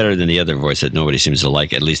 It's better than the other voice that nobody seems to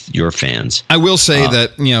like, at least your fans. I will say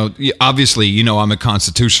that, obviously, I'm a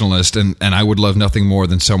constitutionalist, and I would love nothing more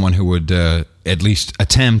than someone who would at least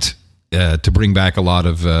attempt to bring back a lot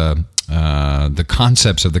of the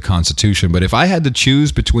concepts of the Constitution. But if I had to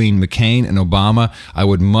choose between McCain and Obama, I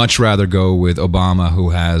would much rather go with Obama, who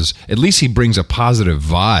has, at least he brings a positive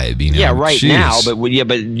vibe. Yeah, right. Jeez. Now,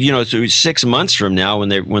 but so 6 months from now,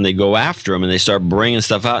 when they go after him and they start bringing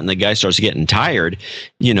stuff out, and the guy starts getting tired,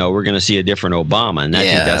 we're going to see a different Obama.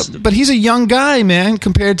 And but he's a young guy, man,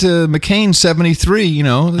 compared to McCain, 73.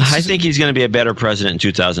 I think he's going to be a better president in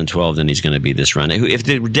 2012 than he's going to be this run. If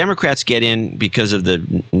the Democrats get in because of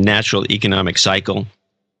the natural economic cycle,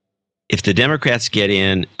 if the Democrats get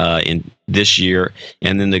in this year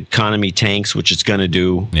and then the economy tanks, which it's going to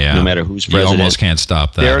do no matter who's president, you almost can't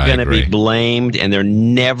stop that. They're going to be blamed, and they're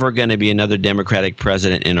never going to be another Democratic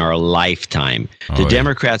president in our lifetime. The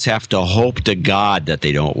Democrats have to hope to God that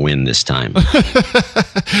they don't win this time.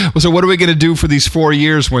 Well, so what are we going to do for these 4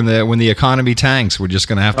 years when the economy tanks? We're just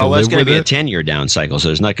going to have to live with it? It's going to be a 10-year down cycle, so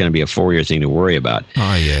there's not going to be a 4-year thing to worry about.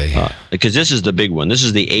 Oh, yeah. Because this is the big one. This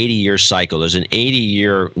is the 80-year cycle. There's an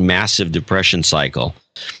 80-year massive depression cycle.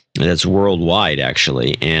 That's worldwide,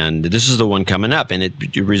 actually, and this is the one coming up, and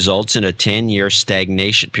it results in a 10-year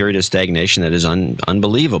period of stagnation that is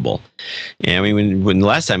unbelievable. And I mean, when the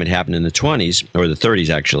last time it happened in the 20s or the 30s,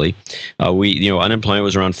 actually, unemployment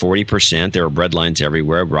was around 40%. There were breadlines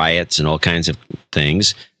everywhere, riots, and all kinds of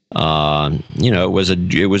things.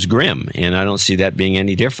 It was grim, and I don't see that being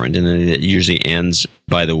any different. And then it usually ends,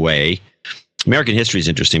 by the way. American history is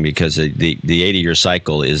interesting because the 80-year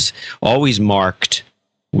cycle is always marked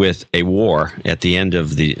with a war at the end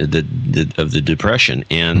of the Depression,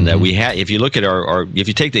 and we had. If you look at if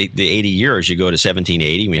you take the 80 years, you go to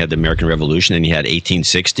 1780. We had the American Revolution, and you had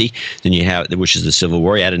 1860. Then you have, which is the Civil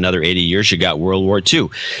War. You had another 80 years, you got World War II,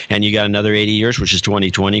 and you got another 80 years, which is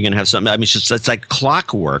 2020. You're gonna have something. I mean, it's like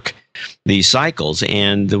clockwork. These cycles,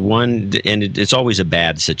 and it's always a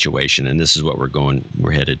bad situation, and this is what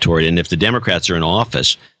we're headed toward. And if the Democrats are in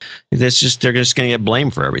office, they're just going to get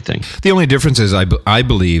blamed for everything. The only difference is, I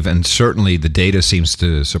believe, and certainly the data seems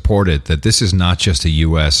to support it, that this is not just a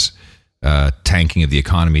U.S. Tanking of the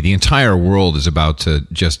economy. The entire world is about to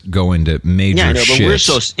just go into major shit. But we're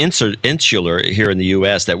so insular here in the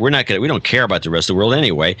U.S. that we don't care about the rest of the world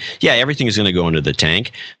anyway. Yeah, everything is going to go into the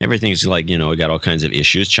tank. Everything's we got all kinds of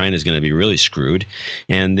issues. China's going to be really screwed.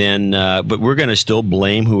 And then, but we're going to still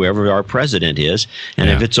blame whoever our president is. And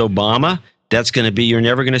if it's Obama, that's going to be, you're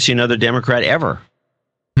never going to see another Democrat ever.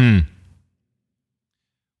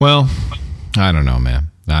 Well, I don't know, man.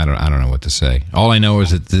 I don't know what to say. All I know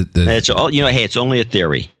is that it's only a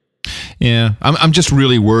theory. Yeah, I'm just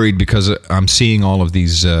really worried because I'm seeing all of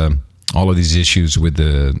these issues with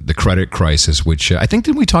the credit crisis. Which I think,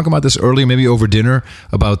 didn't we talk about this earlier, maybe over dinner,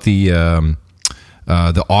 about the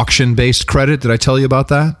auction based credit? Did I tell you about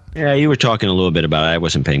that? Yeah, you were talking a little bit about it. I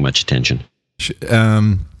wasn't paying much attention.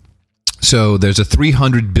 So there's a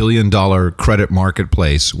 $300 billion credit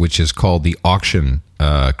marketplace, which is called the auction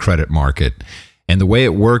credit market. And the way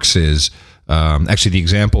it works is Actually, the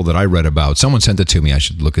example that I read about, someone sent it to me. I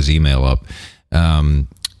should look his email up.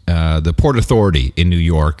 The Port Authority in New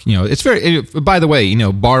York. It's very. By the way,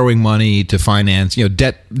 borrowing money to finance.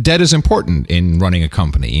 Debt is important in running a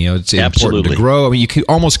company. It's important to grow. I mean, you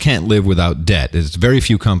almost can't live without debt. There's very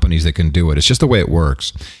few companies that can do it. It's just the way it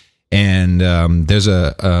works. And there's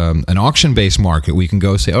an auction-based market where you can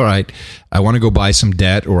go say, all right, I want to go buy some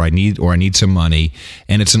debt, or I need some money,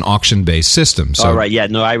 and it's an auction-based system. So, all right, yeah,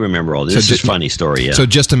 no, I remember all this. This is a funny story. Yeah. So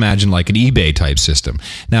just imagine like an eBay type system.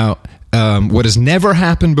 Now, what has never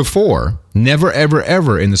happened before, never ever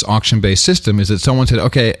ever in this auction-based system, is that someone said,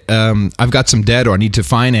 okay, I've got some debt, or I need to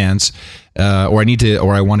finance, or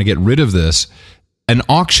I want to get rid of this. An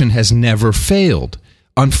auction has never failed.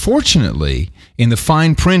 Unfortunately, in the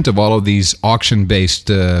fine print of all of these auction-based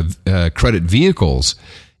credit vehicles,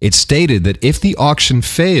 it's stated that if the auction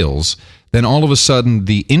fails, then all of a sudden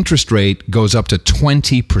the interest rate goes up to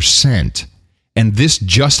 20%. And this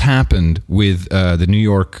just happened with the New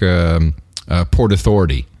York Port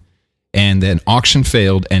Authority. And then auction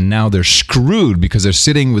failed, and now they're screwed because they're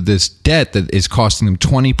sitting with this debt that is costing them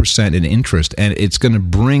 20% in interest, and it's going to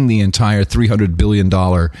bring the entire $300 billion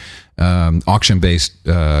auction-based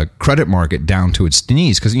credit market down to its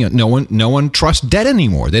knees because no one trusts debt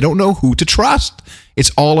anymore. They don't know who to trust.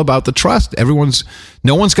 It's all about the trust.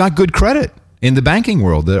 No one's got good credit in the banking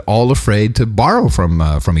world. They're all afraid to borrow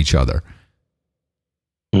from each other.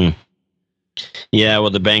 Hmm. Yeah, well,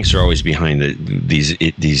 the banks are always behind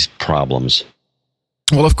these problems.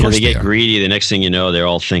 Well, of course they get greedy. The next thing you know, they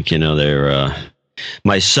all think they're.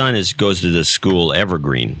 My son goes to the school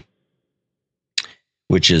Evergreen,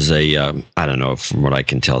 which is a I don't know, from what I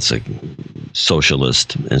can tell, it's a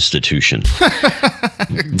socialist institution.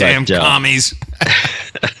 Damn commies.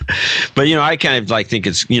 But I kind of think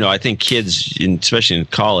it's I think kids, especially in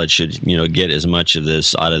college, should get as much of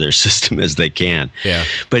this out of their system as they can. Yeah.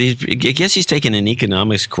 But I guess he's taking an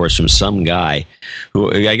economics course from some guy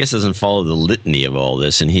who I guess doesn't follow the litany of all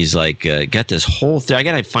this, and he's got this whole thing. I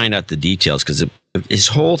got to find out the details because his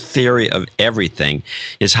whole theory of everything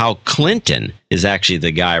is how Clinton is actually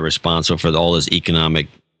the guy responsible for all this economic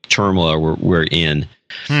turmoil we're in.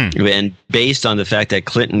 And based on the fact that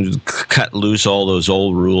Clinton cut loose all those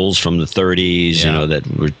old rules from the 30s, that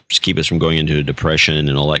would keep us from going into a depression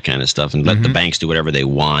and all that kind of stuff, and let the banks do whatever they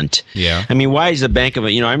want. Yeah. I mean, why is the Bank of I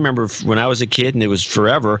remember when I was a kid, and it was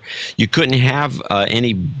forever, you couldn't have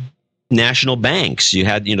any national banks. You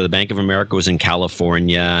had, the Bank of America was in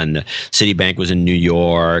California, and the Citibank was in New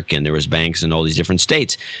York, and there was banks in all these different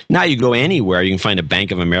states. Now you go anywhere, you can find a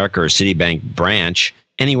Bank of America or Citibank branch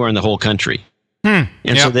anywhere in the whole country.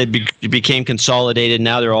 And so they became consolidated.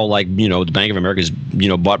 Now they're all the Bank of America is,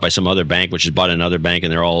 bought by some other bank, which has bought another bank,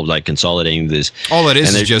 and they're all consolidating this. All it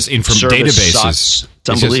is just databases. Sucks. It's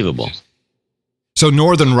unbelievable. So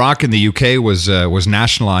Northern Rock in the UK was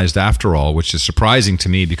nationalized after all, which is surprising to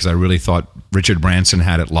me because I really thought Richard Branson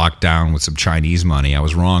had it locked down with some Chinese money. I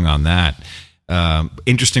was wrong on that.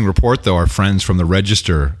 Interesting report, though. Our friends from the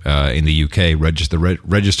Register in the UK,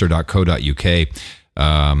 register.co.uk,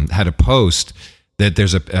 had a post that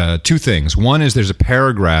there's two things. One is there's a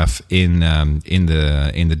paragraph in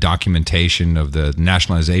the documentation of the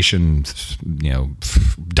nationalization,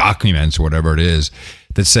 documents or whatever it is,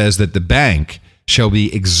 that says that the bank shall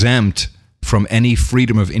be exempt from any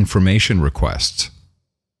freedom of information requests,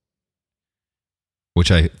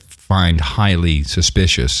 which I find highly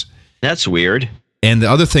suspicious. That's weird. And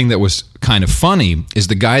the other thing that was kind of funny is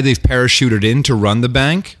the guy they've parachuted in to run the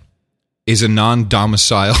bank is a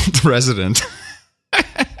non-domiciled resident.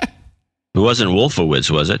 It wasn't Wolfowitz,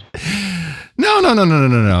 was it?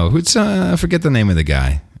 No. It's I forget the name of the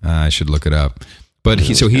guy. I should look it up. But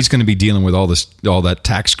he's going to be dealing with all that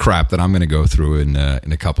tax crap that I'm going to go through in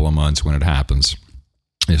a couple of months when it happens.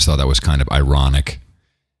 I just thought that was kind of ironic.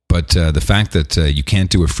 But the fact that you can't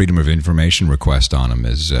do a freedom of information request on him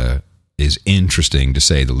is interesting, to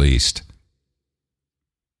say the least.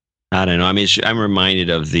 I don't know. I mean, I'm reminded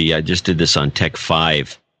of I just did this on Tech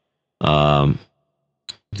 5.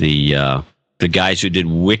 The guys who did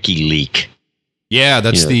WikiLeaks. Yeah,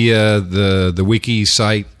 that's the wiki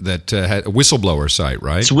site that had a whistleblower site,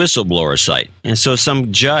 right? It's a whistleblower site. And so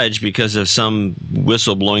some judge, because of some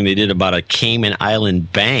whistleblowing they did about a Cayman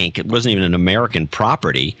Island bank, it wasn't even an American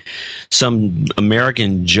property, some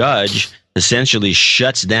American judge essentially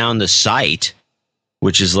shuts down the site,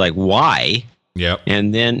 which is why? Yep.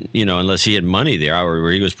 And then, unless he had money there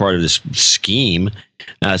or he was part of this scheme.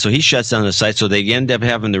 So he shuts down the site. So they end up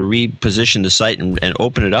having to reposition the site and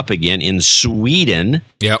open it up again in Sweden.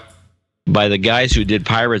 Yep. By the guys who did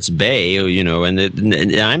Pirates Bay,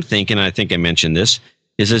 and I'm thinking, I think I mentioned this,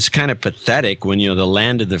 it's kind of pathetic when, the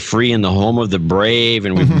land of the free and the home of the brave,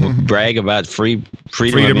 and we brag about freedom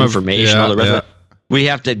of information, all the rest of it. We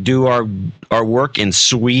have to do our work in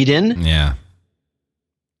Sweden. Yeah.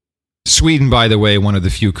 Sweden, by the way, one of the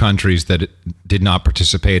few countries that did not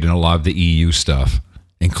participate in a lot of the EU stuff,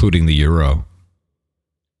 including the euro.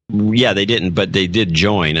 Yeah, they didn't, but they did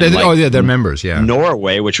join. They're members, yeah.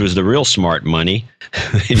 Norway, which was the real smart money,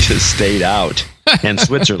 they just stayed out. And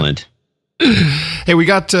Switzerland. Hey, we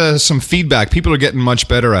got some feedback. People are getting much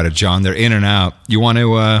better at it, John. They're in and out. You want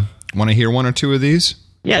to hear one or two of these?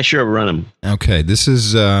 Yeah, sure. Run them. Okay, this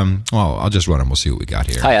is, I'll just run them. We'll see what we got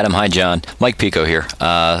here. Hi, Adam. Hi, John. Mike Pico here.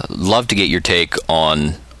 Love to get your take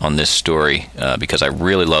on this story because I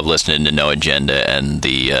really love listening to No Agenda and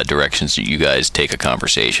the directions that you guys take a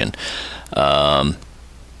conversation.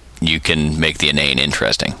 You can make the inane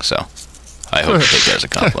interesting, so I hope you take that as a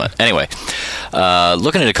compliment. Anyway,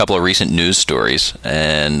 looking at a couple of recent news stories,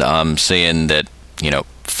 and I'm seeing that,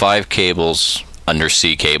 5 cables,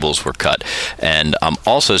 undersea cables, were cut. And I'm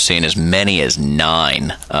also seeing as many as 9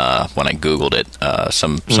 when I Googled it.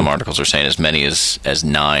 Some articles are saying as many as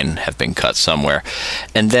 9 have been cut somewhere.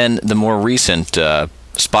 And then the more recent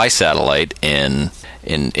spy satellite in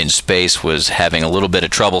space was having a little bit of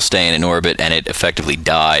trouble staying in orbit, and it effectively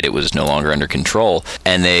died. It was no longer under control.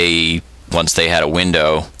 And once they had a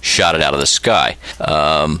window, shot it out of the sky.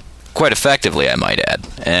 Quite effectively, I might add.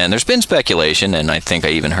 And there's been speculation, and I think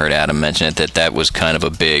I even heard Adam mention it, that was kind of a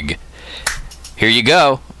big, here you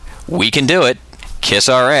go, we can do it, kiss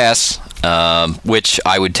our ass, which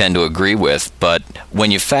I would tend to agree with. But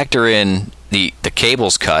when you factor in the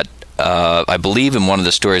cables cut, I believe in one of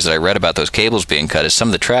the stories that I read about those cables being cut is some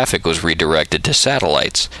of the traffic was redirected to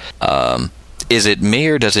satellites. Is it me,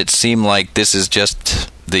 or does it seem like this is just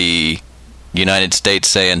the United States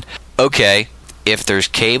saying, okay, if there's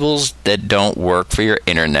cables that don't work for your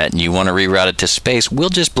internet and you want to reroute it to space, we'll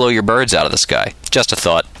just blow your birds out of the sky? Just a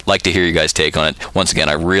thought. Like to hear you guys' take on it. Once again,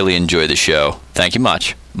 I really enjoy the show. Thank you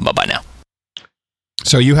much. Bye-bye now.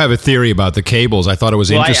 So you have a theory about the cables. I thought it was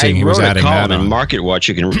interesting. He was adding that on. Market Watch.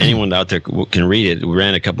 Anyone out there can read it. We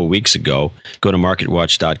ran a couple of weeks ago. Go to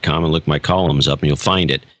marketwatch.com and look my columns up, and you'll find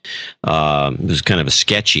it. It was kind of a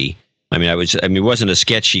sketchy. It wasn't a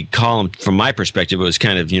sketchy column from my perspective. It was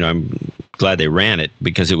kind of, I'm glad they ran it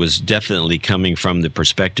because it was definitely coming from the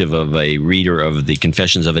perspective of a reader of the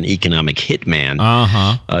Confessions of an Economic Hitman.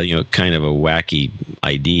 Kind of a wacky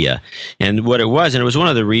idea. And what it was, and it was one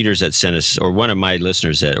of the readers that sent us, or one of my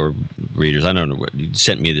listeners or readers, I don't know,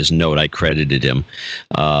 sent me this note. I credited him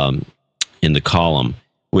in the column,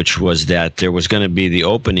 which was that there was going to be the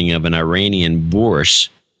opening of an Iranian bourse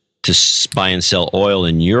to buy and sell oil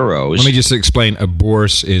in euros. Let me just explain. A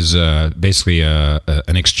bourse is basically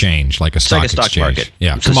an exchange, like a stock exchange. Market.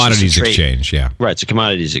 Yeah, it's commodities exchange. Yeah, right. It's a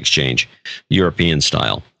commodities exchange, European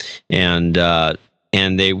style, and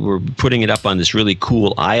they were putting it up on this really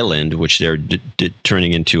cool island, which they're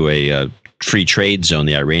turning into a free trade zone.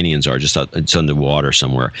 The Iranians are it's on the water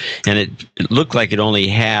somewhere, and it looked like it only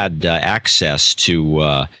had access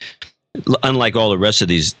to. Unlike all the rest of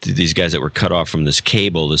these guys that were cut off from this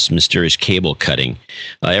mysterious cable cutting,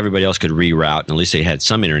 everybody else could reroute, and at least they had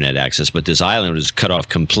some internet access. But this island was cut off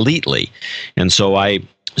completely, and so I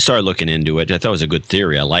started looking into it. I thought it was a good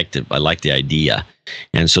theory. I liked it. I liked the idea,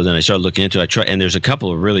 and so then I started looking into it. And there's a couple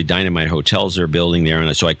of really dynamite hotels they're building there,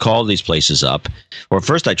 and so I called these places up. Or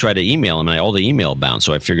first I tried to email them, and all the email bounced.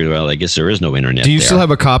 So I figured, well, I guess there is no internet. Do you there. still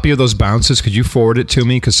have a copy of those bounces? Could you forward it to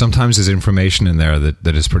me? Because sometimes there's information in there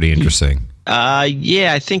that is pretty interesting.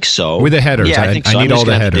 Yeah, I think so. With the headers. Yeah, I think so. I need all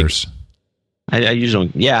the headers. I usually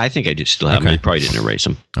don't. Yeah, I think I do still have them. I probably didn't erase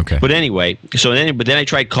them. Okay. But anyway, but then I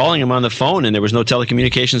tried calling them on the phone, and there was no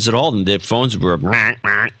telecommunications at all, and the phones were kind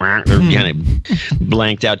of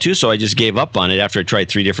blanked out too. So I just gave up on it after I tried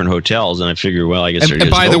 3 different hotels, and I figured, well, I guess. And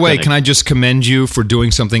by the way, can I just commend you for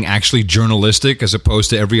doing something actually journalistic as opposed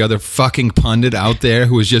to every other fucking pundit out there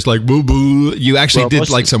who is just like boo boo? You actually did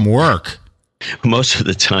some work. Most of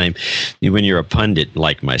the time, when you're a pundit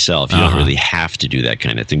like myself, you don't really have to do that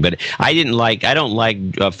kind of thing. But I don't like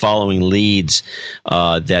following leads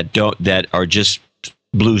that are just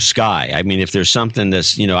blue sky. I mean, if there's something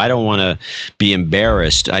that's, I don't want to be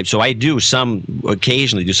embarrassed. So I do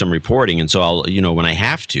occasionally do some reporting. And so I'll, when I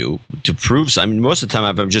have to prove something, most of the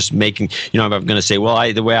time I'm just making, I'm going to say,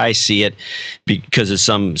 well, the way I see it, because it's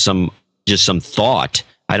some thought,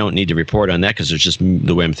 I don't need to report on that because it's just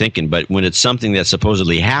the way I'm thinking. But when it's something that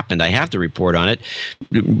supposedly happened, I have to report on it,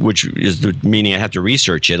 which is meaning I have to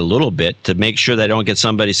research it a little bit to make sure that I don't get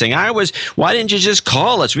somebody saying, why didn't you just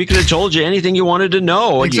call us? We could have told you anything you wanted to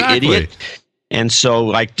know, exactly. you idiot. And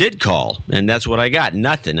so I did call, and that's what I got.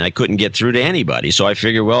 Nothing. I couldn't get through to anybody. So I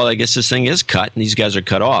figured, well, I guess this thing is cut, and these guys are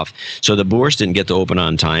cut off. So the Bourse didn't get to open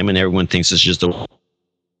on time, and everyone thinks it's just the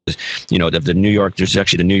New York. There's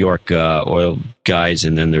actually the New York oil guys,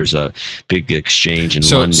 and then there's a big exchange in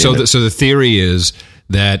London. So the theory is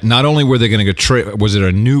that not only were they going to trade, was it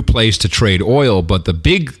a new place to trade oil, but the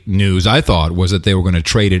big news, I thought, was that they were going to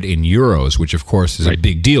trade it in euros, which of course is a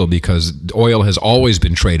big deal because oil has always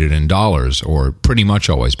been traded in dollars, or pretty much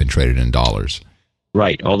always been traded in dollars.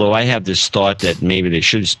 Right. Although I have this thought that maybe they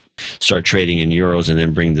should start trading in euros and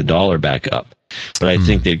then bring the dollar back up. But I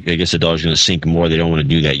think I guess the dollar's going to sink more. They don't want to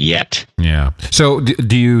do that yet. Yeah. So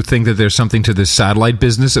do you think that there's something to this satellite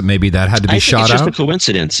business that maybe that had to be shot out? It's just a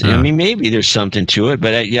coincidence. Yeah. I mean, maybe there's something to it.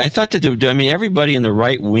 But I thought that everybody in the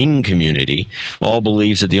right-wing community all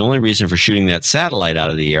believes that the only reason for shooting that satellite out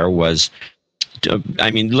of the air was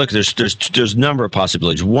look, there's a number of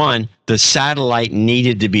possibilities. One, the satellite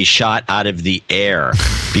needed to be shot out of the air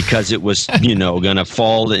because it was, going to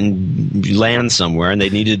fall and land somewhere, and they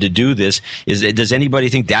needed to do this. Does anybody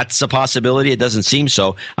think that's a possibility? It doesn't seem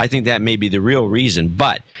so. I think that may be the real reason.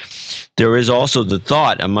 But there is also the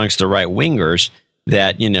thought amongst the right-wingers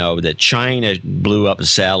that, that China blew up a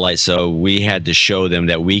satellite, so we had to show them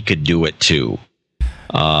that we could do it too.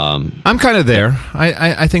 I'm kind of there.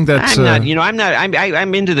 I think that's.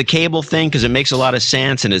 I'm into the cable thing because it makes a lot of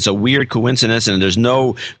sense and it's a weird coincidence and there's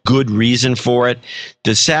no good reason for it.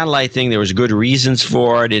 The satellite thing, there was good reasons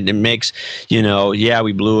for it. It makes,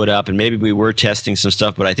 we blew it up and maybe we were testing some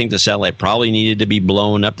stuff, but I think the satellite probably needed to be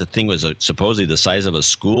blown up. The thing was supposedly the size of a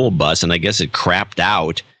school bus, and I guess it crapped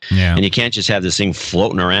out. Yeah. And you can't just have this thing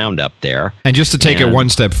floating around up there. And just to take it one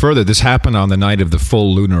step further, this happened on the night of the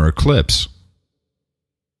full lunar eclipse.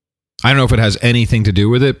 I don't know if it has anything to do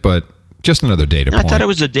with it, but just another data point. I thought it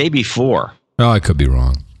was the day before. Oh, I could be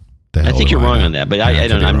wrong. I think you're wrong on that, but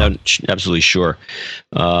I'm not absolutely sure.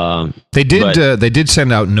 They did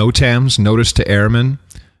send out NOTAMs, notice to airmen,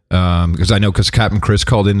 because Captain Chris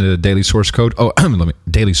called into Daily Source Code. Oh,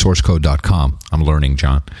 dailysourcecode.com. I'm learning,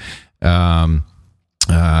 John.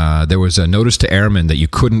 There was a notice to airmen that you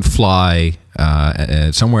couldn't fly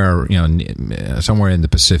somewhere in the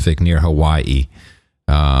Pacific near Hawaii.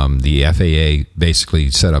 The FAA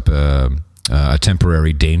basically set up a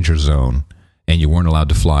temporary danger zone, and you weren't allowed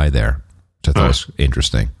to fly there. Which I thought was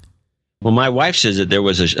interesting. Well, my wife says that there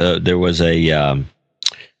was at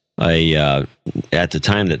the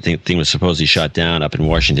time that thing was supposedly shot down up in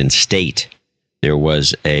Washington State. There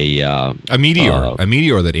was a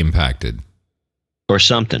meteor that impacted or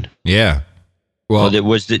something. Yeah. Well,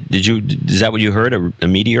 is that what you heard? A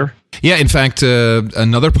meteor? Yeah, in fact,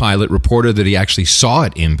 another pilot reported that he actually saw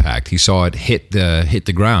it impact. He saw it hit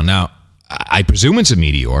the ground. Now, I presume it's a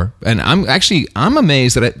meteor, and I'm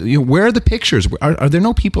amazed that where are the pictures? Are there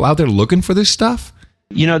no people out there looking for this stuff?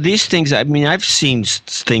 These things. I mean, I've seen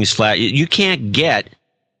things flat. You can't get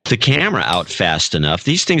the camera out fast enough.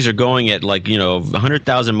 These things are going at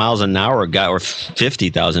 100,000 miles an hour, or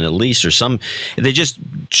 50,000 at least, or some. They just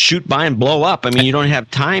shoot by and blow up. I mean, you don't have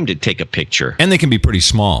time to take a picture. And they can be pretty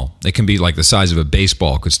small. They can be like the size of a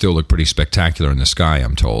baseball. Could still look pretty spectacular in the sky,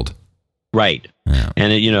 I'm told. Right. Yeah.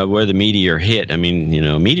 And where the meteor hit. I mean,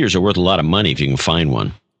 meteors are worth a lot of money if you can find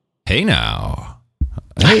one. Hey now.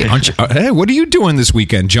 Hey, hey, what are you doing this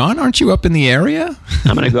weekend, John? Aren't you up in the area?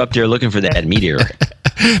 I'm going to go up there looking for that meteor.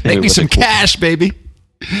 Make me some cash, baby.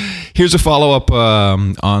 Here's a follow-up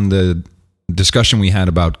on the discussion we had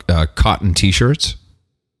about cotton T-shirts.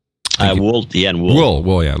 Wool.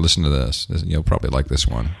 Wool, yeah. Listen to this. You'll probably like this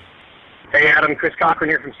one. Hey, Adam. Chris Cochran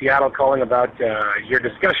here from Seattle calling about your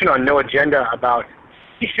discussion on No Agenda about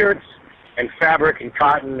T-shirts and fabric and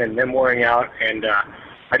cotton and them wearing out. And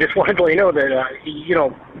I just wanted to let you know that,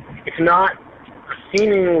 it's not a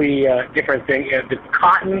seemingly different thing. The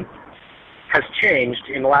cotton has changed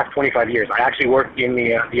in the last 25 years. I actually work in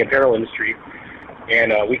the apparel industry,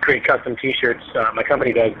 and we create custom T-shirts. My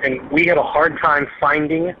company does, and we have a hard time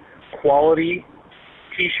finding quality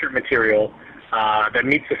T-shirt material that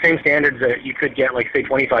meets the same standards that you could get, say,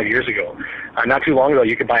 25 years ago. Not too long ago,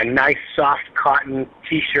 you could buy a nice, soft cotton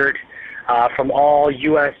T-shirt from all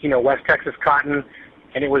U.S., West Texas cotton,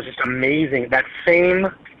 and it was just amazing. That same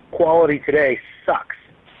quality today sucks.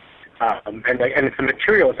 And it's the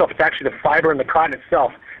material itself. It's actually the fiber and the cotton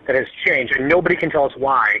itself that has changed, and nobody can tell us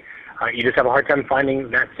why. You just have a hard time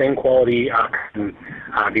finding that same quality cotton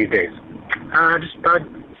these days. Just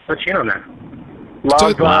let you in on that.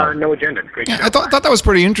 Love No Agenda. It's a great show. I thought that was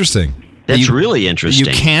pretty interesting. That's really interesting.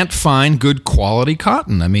 You can't find good quality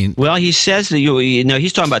cotton. I mean, well, he says that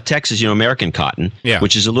he's talking about Texas, American cotton,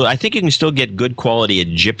 which is a little. I think you can still get good quality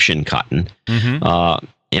Egyptian cotton. Mm-hmm.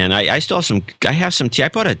 And I still have some. I have some. I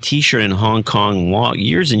bought a T-shirt in Hong Kong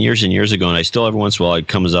years and years and years ago, and I still every once in a while it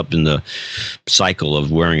comes up in the cycle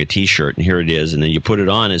of wearing a T-shirt, and here it is, and then you put it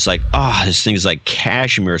on, it's like, this thing's like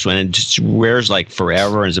cashmere, so and it just wears like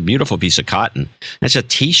forever, and it's a beautiful piece of cotton. That's a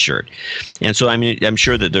T-shirt, and so I mean, I'm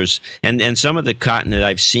sure that there's and some of the cotton that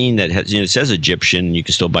I've seen that has, it says Egyptian, and you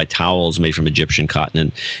can still buy towels made from Egyptian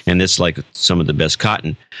cotton, and it's like some of the best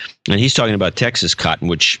cotton, and he's talking about Texas cotton,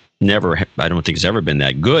 which I don't think it's ever been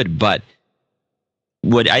that good. But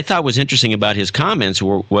what I thought was interesting about his comments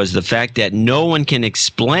was the fact that no one can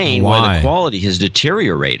explain why the quality has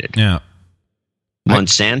deteriorated. Yeah.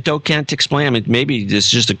 Monsanto can't explain. I mean, maybe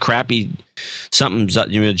it's just a crappy something.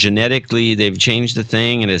 Genetically, they've changed the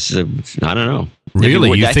thing, and it's I don't know.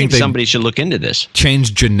 Really, I think somebody should look into this.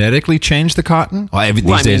 Genetically change the cotton?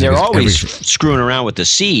 They're always screwing around with the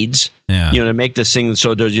seeds. Yeah. To make this thing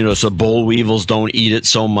so there's so boll weevils don't eat it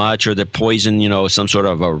so much, or the poison, some sort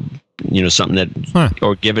of something that,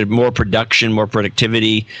 or give it more production, more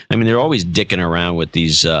productivity. I mean, they're always dicking around with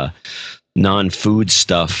these non-food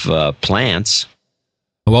stuff plants.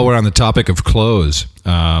 While we're on the topic of clothes,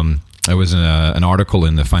 there was an article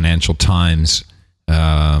in the Financial Times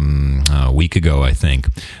a week ago, I think,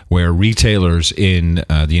 where retailers in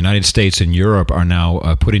the United States and Europe are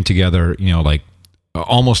now putting together,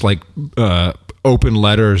 almost like open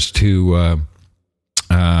letters to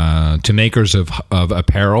makers of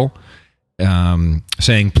apparel,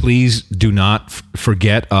 saying, please do not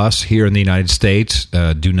forget us here in the United States.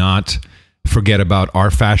 Do not forget about our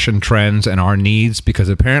fashion trends and our needs, because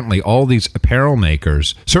apparently all these apparel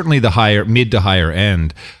makers, certainly the mid to higher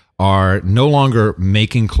end, are no longer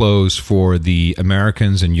making clothes for the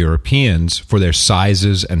Americans and Europeans for their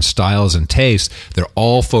sizes and styles and tastes. They're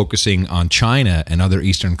all focusing on China and other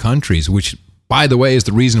Eastern countries, which, by the way, is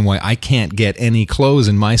the reason why I can't get any clothes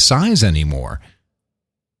in my size anymore.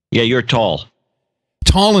 Yeah, you're tall.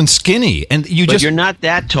 Tall and skinny, and you're not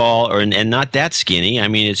that tall and not that skinny. I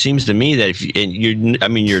mean, it seems to me that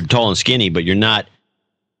you're tall and skinny, but you're not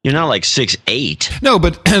like 6'8". No,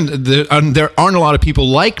 but there aren't a lot of people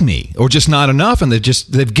like me, or just not enough, and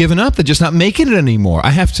they've given up. They're just not making it anymore. I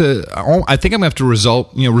think I'm gonna have to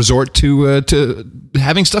resort to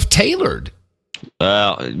having stuff tailored.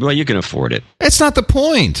 Well, you can afford it. That's not the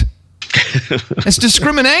point. It's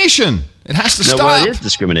discrimination. It has to stop. Well, it is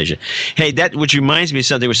discrimination. Hey, which reminds me of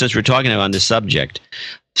something, since we're talking about this subject.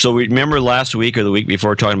 So we remember last week or the week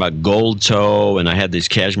before talking about gold toe, and I had these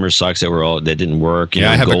cashmere socks that didn't work.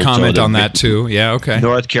 I have a comment on that too. Yeah, okay.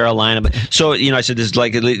 North Carolina. So I said, this is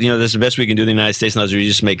this is the best we can do in the United States now is we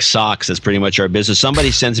just make socks. That's pretty much our business.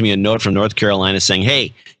 Somebody sends me a note from North Carolina saying,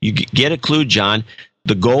 hey, you get a clue, John.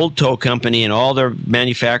 The Gold Toe Company and all their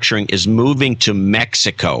manufacturing is moving to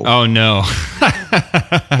Mexico. Oh, no.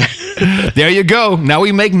 There you go. Now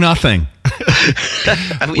we make nothing.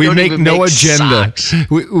 we make no agenda.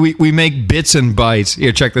 We make bits and bytes.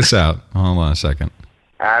 Here, check this out. Hold on a second.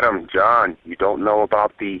 Adam, John, you don't know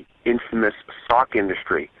about the infamous sock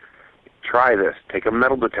industry. Try this. Take a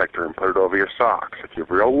metal detector and put it over your socks. If you're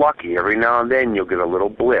real lucky, every now and then you'll get a little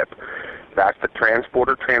blip. That's the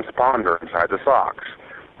transporter transponder inside the socks.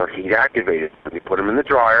 They're heat activated. When you put them in the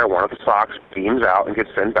dryer, one of the socks beams out and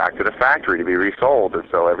gets sent back to the factory to be resold. And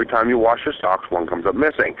so every time you wash your socks, one comes up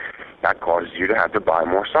missing. That causes you to have to buy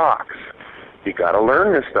more socks. You got to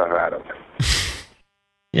learn this stuff, Adam.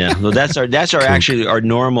 Yeah, well, that's our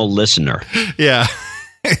normal listener. Yeah,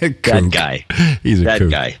 that guy. He's that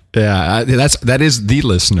guy. Yeah, that is the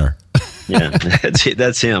listener. Yeah,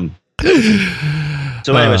 that's him.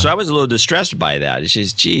 So anyway, so I was a little distressed by that. It's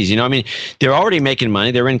just, geez, they're already making money.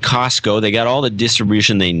 They're in Costco. They got all the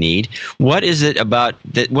distribution they need. What is it about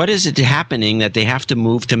that? What is it happening that they have to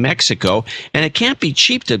move to Mexico? And it can't be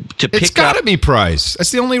cheap to pick up. It's got to be price. That's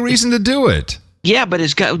the only reason to do it. Yeah, but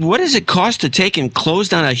what does it cost to take and close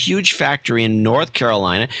down a huge factory in North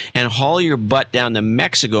Carolina and haul your butt down to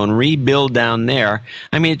Mexico and rebuild down there?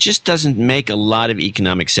 I mean, it just doesn't make a lot of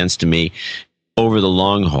economic sense to me over the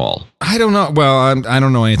long haul. I don't know. Well, I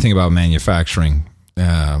don't know anything about manufacturing,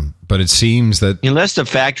 but it seems that unless the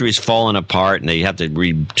factory's falling apart and they have to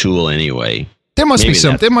retool anyway, there must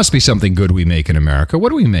be something good we make in America. What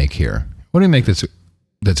do we make here? What do we make that's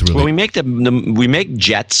really? Well, we make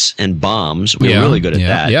jets and bombs. We're really good at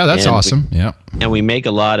that. Yeah, that's awesome. And we make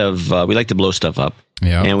a lot of. We like to blow stuff up.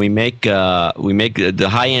 Yeah, and we make the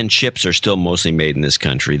high end chips are still mostly made in this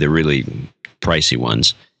country. They're really pricey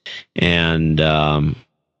ones. And I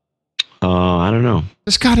I don't know.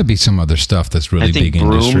 There's got to be some other stuff that's really big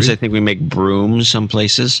industry. Brooms. I think we make brooms some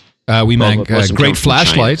places. We make great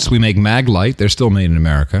flashlights. We make Maglite. They're still made in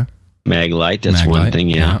America. Maglite, that's one thing,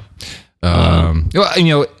 yeah.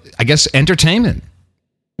 Well, I guess entertainment.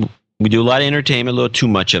 We do a lot of entertainment, a little too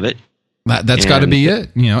much of it. That's got to be it,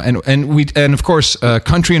 and of course,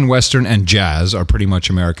 country and western and jazz are pretty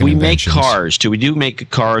much American inventions. We make cars too. We do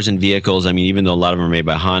make cars and vehicles. I mean, even though a lot of them are made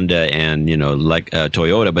by Honda and like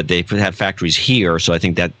Toyota, but they have factories here, so I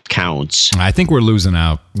think that counts. I think we're losing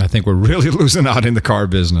out. I think we're really losing out in the car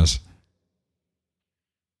business.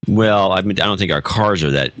 Well, I don't think our cars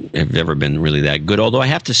have ever been really that good. Although I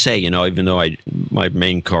have to say, even though my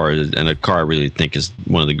main car and a car I really think is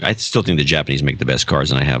I still think the Japanese make the best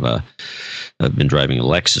cars, and I've been driving a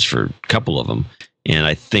Lexus for a couple of them, and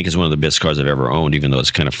I think it's one of the best cars I've ever owned, even though it's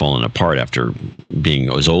kind of fallen apart after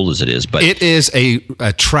being as old as it is. But it is a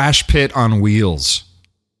trash pit on wheels.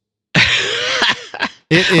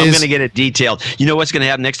 I'm going to get it detailed. You know what's going to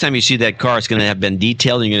happen next time you see that car? It's going to have been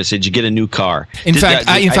detailed, and you're going to say, "Did you get a new car?" In fact,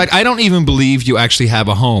 I don't even believe you actually have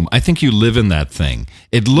a home. I think you live in that thing.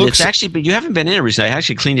 It looks but you haven't been in it recently. I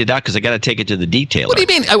actually cleaned it out because I got to take it to the detailer. What do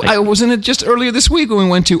you mean? I was in it just earlier this week when we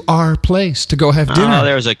went to our place to go have dinner. Oh,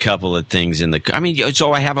 there's a couple of things in the. I mean,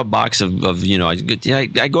 so I have a box of I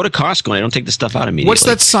go to Costco and I don't take the stuff out immediately. What's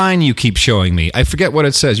that sign you keep showing me? I forget what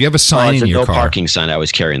it says. You have a sign in your car. No parking sign. I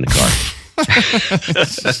was carrying the car.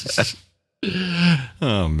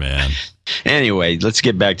 Oh man. Anyway, let's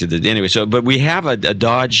get back to but we have a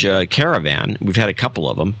Dodge Caravan. We've had a couple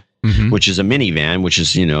of them, which is a minivan, which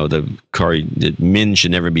is the car that men should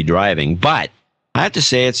never be driving. But I have to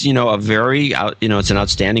say it's a very it's an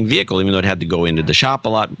outstanding vehicle, even though it had to go into the shop a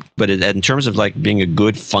lot. But in terms of like being a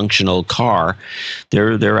good functional car,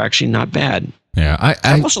 they're actually not bad. Yeah,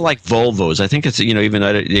 I also like Volvos. I think it's even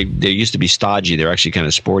though they used to be stodgy, they're actually kind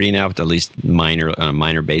of sporty now, at least on a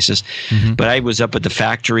minor basis. But I was up at the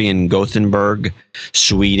factory in Gothenburg,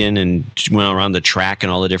 Sweden, and went around the track and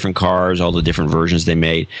all the different cars, all the different versions they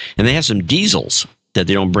made, and they have some diesels that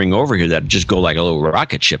they don't bring over here that just go like a little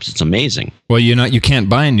rocket ships. It's amazing. Well, you can't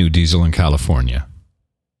buy a new diesel in California,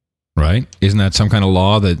 right? Isn't that some kind of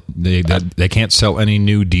law that they can't sell any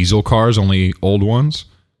new diesel cars, only old ones?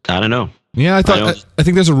 I don't know. Yeah, I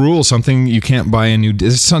think there's a rule, something you can't buy a new.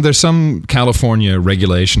 There's some California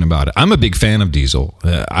regulation about it. I'm a big fan of diesel.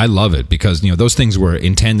 I love it because those things were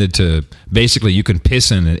intended to basically you can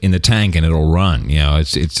piss in the tank and it'll run.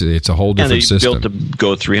 It's a whole different system. Built to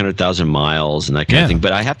go 300,000 miles and that kind of thing.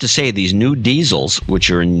 But I have to say, these new diesels, which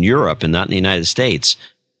are in Europe and not in the United States,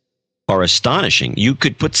 are astonishing. You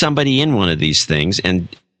could put somebody in one of these things, and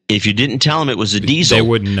if you didn't tell them it was a diesel, they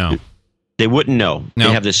wouldn't know. They wouldn't know. No.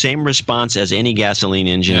 They have the same response as any gasoline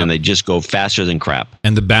engine, and they just go faster than crap.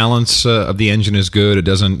 And the balance of the engine is good. It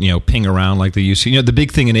doesn't, ping around like they used to. The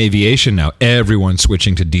big thing in aviation now, everyone's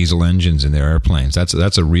switching to diesel engines in their airplanes.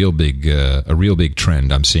 That's a real big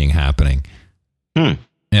trend I'm seeing happening.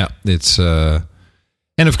 Yeah, it's and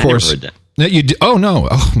of course. Never heard that. You do, oh no!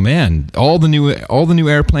 Oh man! All the new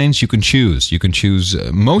airplanes you can choose. You can choose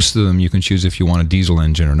most of them. You can choose if you want a diesel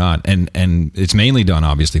engine or not, and it's mainly done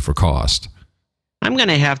obviously for cost. I'm going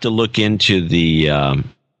to have to look into the.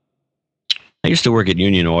 I used to work at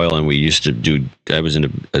Union Oil, and we used to do. I was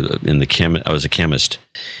I was a chemist,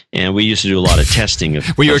 and we used to do a lot of testing.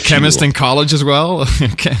 Were you a chemist in college as well?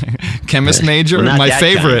 Chemist major, well, my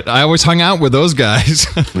favorite. I always hung out with those guys.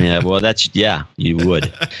 Yeah, well, you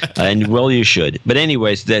would, and you should. But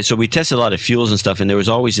anyways, so we tested a lot of fuels and stuff, and there was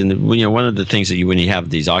always one of the things that when you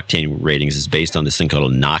have these octane ratings is based on this thing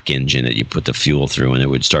called a knock engine that you put the fuel through, and it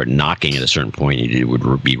would start knocking at a certain point. It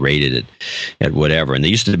would be rated at whatever, and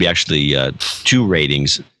there used to be actually. Two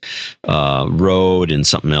ratings, road and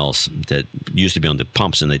something else that used to be on the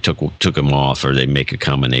pumps, and they took them off, or they make a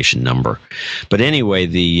combination number. But anyway,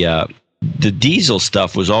 the diesel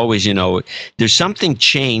stuff was always, there's something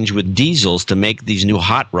changed with diesels to make these new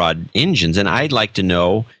hot rod engines, and I'd like to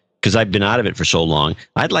know, because I've been out of it for so long,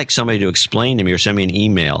 I'd like somebody to explain to me or send me an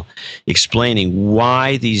email explaining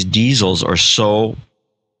why these diesels are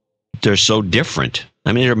they're so different.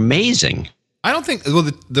 I mean, they're amazing. I don't think. Well,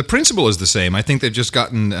 the principle is the same. I think they've just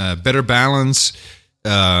gotten better balance.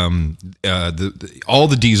 All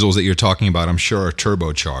the diesels that you're talking about, I'm sure, are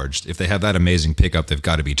turbocharged. If they have that amazing pickup, they've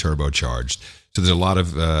got to be turbocharged. So there's a lot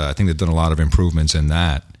of. I think they've done a lot of improvements in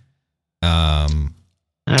that. I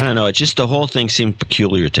don't know. It's just the whole thing seemed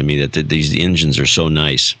peculiar to me that these engines are so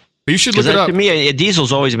nice. But you should look it up. To me, a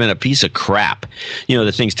diesel's always been a piece of crap.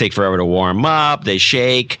 The things take forever to warm up. They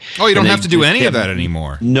shake. Oh, you don't have to do any of that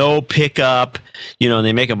anymore. No pickup.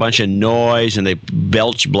 They make a bunch of noise and they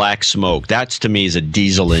belch black smoke. That's, to me, is a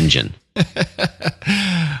diesel engine.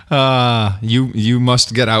 You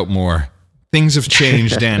must get out more. Things have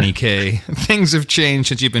changed, Danny Kaye. Things have changed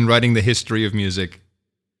since you've been writing the history of music.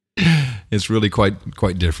 It's really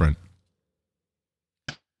quite different.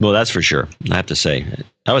 Well, that's for sure. I have to say,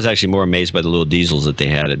 I was actually more amazed by the little diesels that they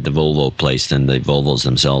had at the Volvo place than the Volvos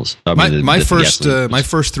themselves. My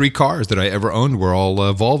first 3 cars that I ever owned were all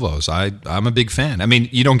Volvos. I'm a big fan. I mean,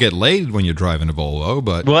 you don't get laid when you're driving a Volvo,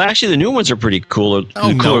 but actually, the new ones are pretty cooler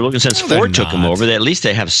looking. Since Ford took them over, at least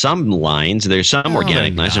they have some lines. There's some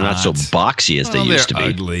organic lines. They're not so boxy as they used to be.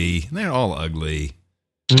 Ugly. They're all ugly.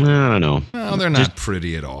 I don't know. No, they're not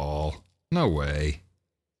pretty at all. No way.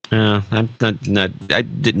 I'm not. I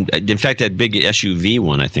didn't. In fact, that big SUV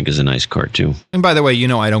one I think is a nice car too. And by the way,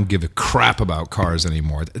 I don't give a crap about cars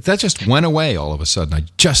anymore. That just went away all of a sudden. I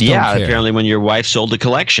just don't care. Apparently when your wife sold a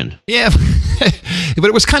collection. Yeah, but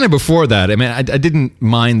it was kind of before that. I mean, I didn't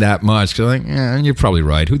mind that much because you're probably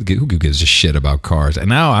right. Who gives a shit about cars? And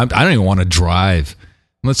now I don't even want to drive.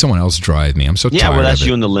 Let someone else drive me. I'm so tired. Yeah, well, that's of it.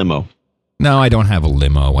 You in the limo. No, I don't have a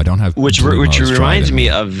limo. I don't have which reminds me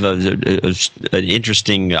of an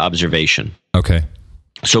interesting observation. Okay.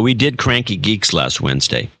 So we did Cranky Geeks last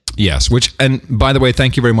Wednesday. Yes, and by the way,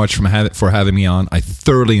 thank you very much for having me on. I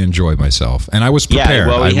thoroughly enjoyed myself, and I was prepared. Yeah,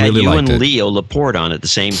 well, we had you and it. Leo Laporte on at the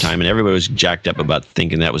same time, and everybody was jacked up about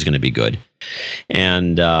thinking that was going to be good.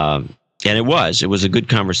 And it was a good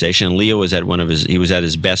conversation. Leo was at he was at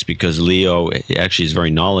his best because Leo actually is very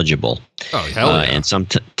knowledgeable. Oh, hell yeah. And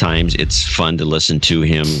sometimes it's fun to listen to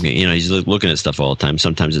him. He's looking at stuff all the time.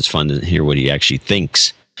 Sometimes it's fun to hear what he actually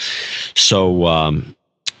thinks. So,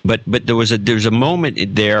 but there's a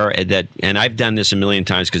moment there that, and I've done this a million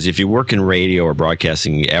times because if you work in radio or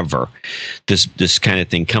broadcasting ever, this kind of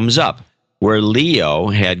thing comes up where Leo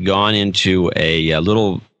had gone into a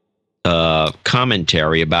little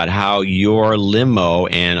commentary about how your limo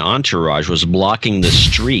and entourage was blocking the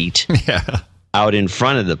street out in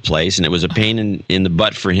front of the place, and it was a pain in the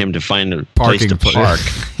butt for him to find a place to park.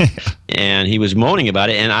 And he was moaning about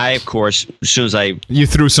it, and I, of course, as soon as you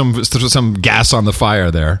threw some gas on the fire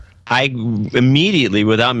there, I immediately,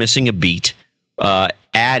 without missing a beat,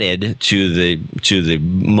 added to the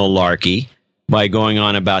malarkey by going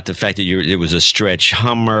on about the fact that it was a stretch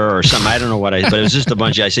Hummer or something. I don't know but it was just a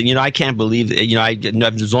bunch of, I said, I can't believe,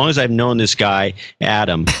 as long as I've known this guy,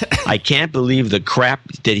 Adam, I can't believe the crap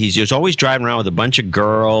that he's always driving around with a bunch of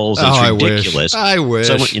girls. It's ridiculous. I wish.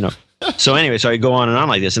 So anyway, so I go on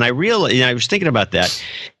like this, and I realized, I was thinking about that.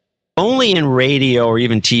 Only in radio or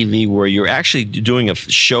even TV where you're actually doing a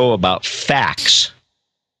show about facts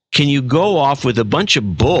can you go off with a bunch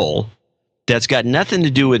of bull that's got nothing to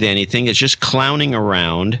do with anything. It's just clowning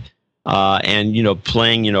around and,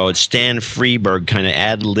 playing, Stan Freberg kind of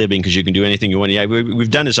ad-libbing because you can do anything you want. Yeah, we've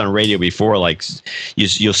done this on radio before. Like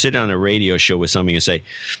you'll sit on a radio show with somebody and say,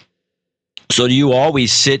 so do you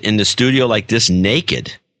always sit in the studio like this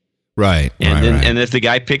naked? Right. And if the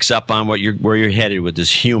guy picks up on where you're headed with this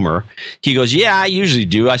humor, he goes, "Yeah, I usually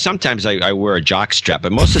do. Sometimes I wear a jock strap,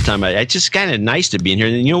 but most of the time it's just kind of nice to be in here.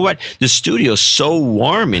 And you know what? The studio's so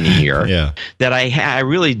warm in here that I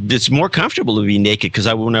really it's more comfortable to be naked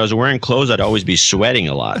because when I was wearing clothes, I'd always be sweating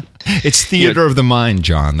a lot. It's theater of the mind,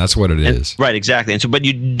 John. That's what it is. Right, exactly. And so, but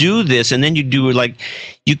you do this, and then you do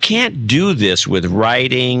you can't do this with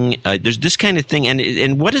writing. There's this kind of thing,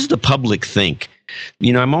 and what does the public think?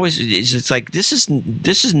 I'm always, it's like, this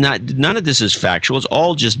is not, none of this is factual. It's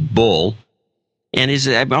all just bull. And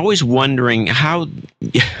I'm always wondering how.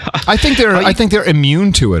 I think they're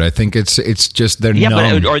immune to it. I think it's just they're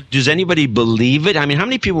numb. Or does anybody believe it? I mean, how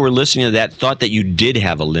many people were listening to that thought that you did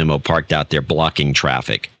have a limo parked out there blocking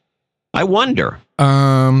traffic? I wonder.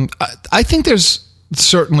 I think there's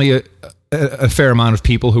certainly a fair amount of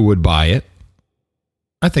people who would buy it.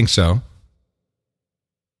 I think so.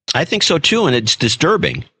 I think so too, and it's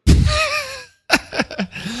disturbing.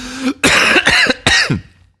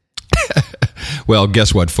 Well,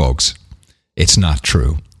 guess what, folks? It's not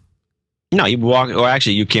true. No,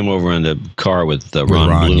 you came over in the car with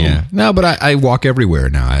Ron Bloom. Yeah. No, but I walk everywhere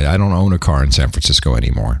now. I don't own a car in San Francisco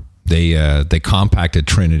anymore. They compacted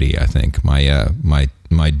Trinity, I think.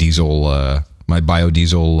 My diesel, my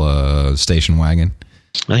biodiesel station wagon.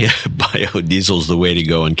 Yeah, biodiesel's the way to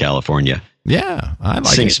go in California. Yeah, I like it.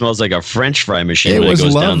 This thing smells like a French fry machine when it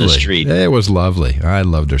goes down the street. It was lovely. I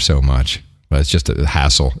loved her so much. But it's just a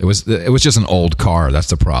hassle. It was just an old car. That's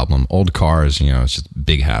the problem. Old cars, it's just a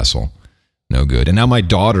big hassle. No good. And now my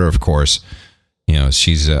daughter, of course,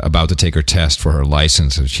 she's about to take her test for her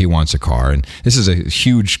license, and she wants a car. And this is a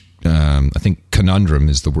huge, I think, conundrum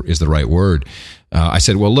is the right word. I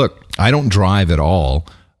said, well, look, I don't drive at all.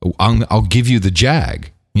 I'll give you the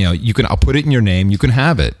Jag. I'll put it in your name. You can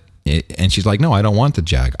have it. And she's like, no, I don't want the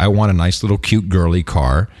Jag. I want a nice little cute girly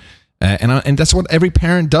car. And that's what every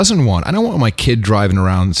parent doesn't want. I don't want my kid driving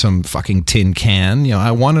around some fucking tin can.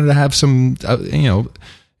 I wanted to have some,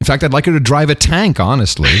 in fact, I'd like her to drive a tank,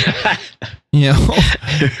 honestly.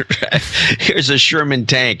 Here's a Sherman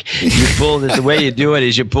tank. You pull this, the way you do it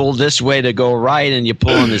is you pull this way to go right, and you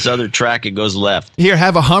pull on this other track, it goes left. Here,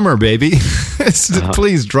 have a Hummer, baby.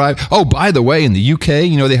 Please drive. Oh, by the way, in the UK,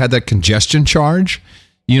 they had that congestion charge.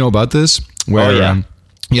 You know about this? Where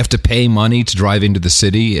you have to pay money to drive into the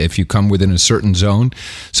city if you come within a certain zone.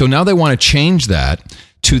 So now they want to change that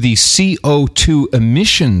to the CO2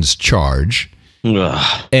 emissions charge.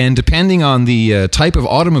 Ugh. And depending on the type of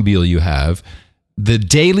automobile you have, the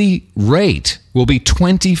daily rate will be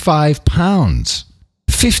 £25,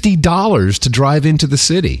 $50 to drive into the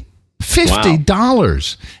city. $50. Wow.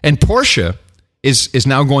 And Porsche is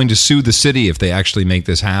now going to sue the city if they actually make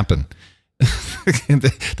this happen.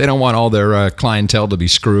 They don't want all their clientele to be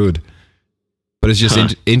screwed. But it's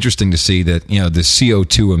just interesting to see that, the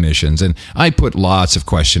CO2 emissions. And I put lots of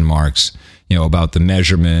question marks, about the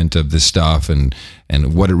measurement of this stuff and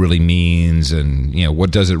what it really means and,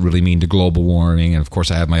 what does it really mean to global warming. And, of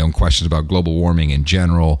course, I have my own questions about global warming in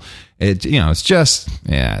general. It's just,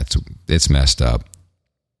 it's messed up.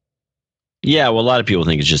 Yeah, well, a lot of people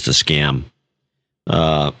think it's just a scam.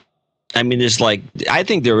 I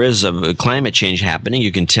think there is a climate change happening.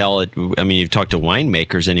 You can tell it. I mean, you've talked to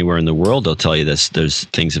winemakers anywhere in the world, they'll tell you this. Those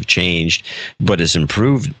things have changed, but it's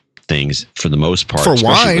improved things for the most part. For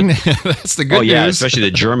wine, that's the good news. Oh, yeah, especially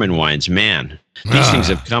the German wines. Man, these things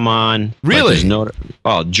have come on. Really?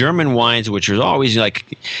 German wines, which are always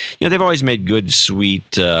they've always made good,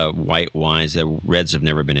 sweet white wines. The reds have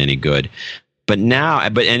never been any good. But now,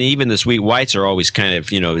 and even the sweet whites are always kind of,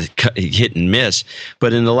 hit and miss.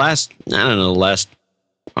 But in the last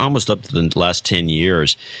almost up to the last 10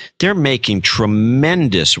 years, they're making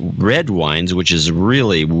tremendous red wines, which is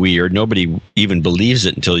really weird. Nobody even believes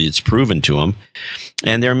it until it's proven to them.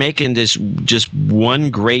 And they're making this just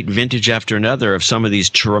one great vintage after another of some of these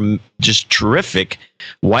just terrific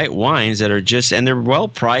white wines that are and they're well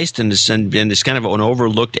priced in this kind of an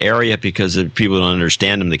overlooked area because people don't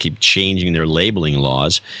understand them. They keep changing their labeling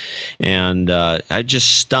laws. And I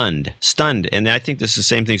just stunned. And I think this is the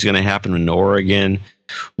same thing's going to happen in Oregon,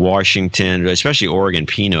 Washington, especially Oregon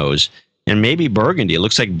Pinots, and maybe Burgundy. It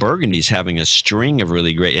looks like Burgundy's having a string of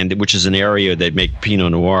really great, which is an area that make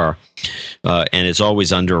Pinot Noir, and it's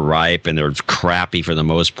always underripe, and they're crappy for the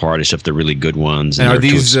most part, except the really good ones. And are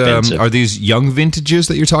these young vintages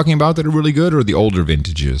that you're talking about that are really good, or the older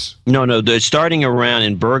vintages? No, they're starting around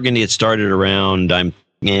in Burgundy. It started around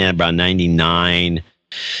about 99.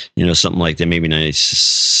 Something like that, maybe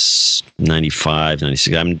 95,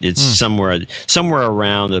 96. It's somewhere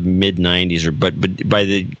around the mid 90s, but by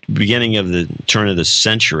the beginning of the turn of the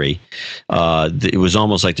century, it was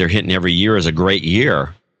almost like they're hitting every year as a great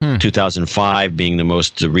year. 2005 being the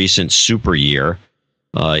most recent super year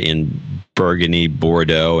in Burgundy,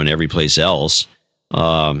 Bordeaux, and every place else.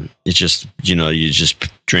 It's just, you just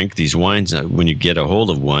drink these wines when you get a hold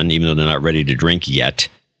of one, even though they're not ready to drink yet.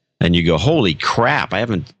 And you go, holy crap, I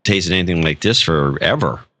haven't tasted anything like this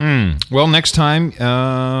forever. Well, next time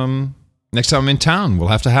I'm in town, we'll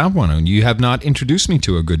have to have one. And you have not introduced me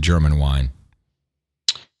to a good German wine.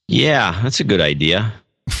 Yeah, that's a good idea.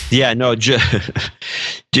 Yeah, no, dude,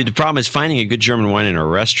 the problem is finding a good German wine in a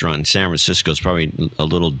restaurant in San Francisco is probably a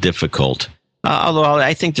little difficult. Although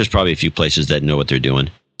I think there's probably a few places that know what they're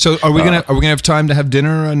doing. So are we gonna have time to have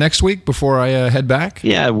dinner next week before I head back?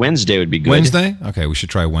 Yeah, Wednesday would be good. Wednesday? Okay, we should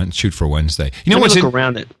try shoot for Wednesday. You know what's look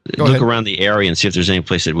around the area and see if there's any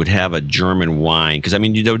place that would have a German wine, because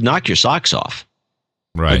they would knock your socks off.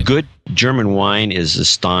 Right. A good German wine is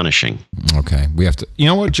astonishing. Okay, we have to. You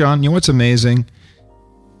know what, John? You know what's amazing?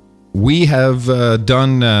 We have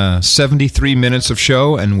done 73 minutes of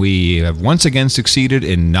show, and we have once again succeeded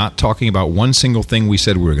in not talking about one single thing we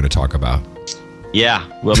said we were going to talk about. Yeah,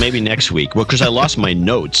 well, maybe next week. Well, because I lost my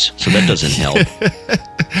notes, so that doesn't help.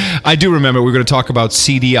 I do remember we were going to talk about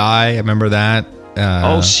CDI. I remember that.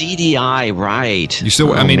 CDI, right. You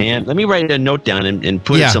still, man, let me write a note down and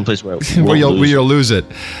put it someplace where you'll lose it.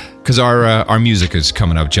 Because our music is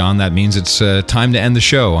coming up, John. That means it's time to end the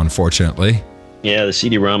show, unfortunately. Yeah, the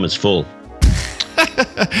CD-ROM is full.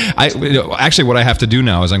 Actually, what I have to do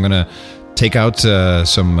now is I'm going to take out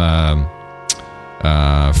some...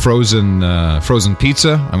 frozen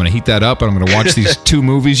pizza. I'm going to heat that up, and I'm going to watch these two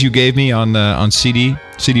movies you gave me on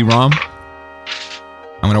CD-ROM.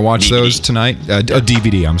 I'm going to watch DVD. Those tonight. A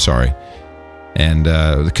DVD, I'm sorry. And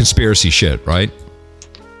the conspiracy shit, right?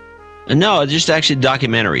 No, just actually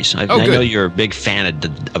documentaries. I know you're a big fan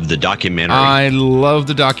of the documentary. I love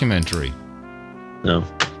the documentary. No.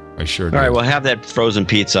 I sure do. All right, well, have that frozen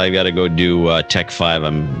pizza. I've got to go do Tech 5.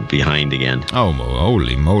 I'm behind again. Oh,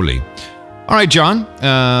 holy moly. All right, John,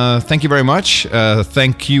 thank you very much.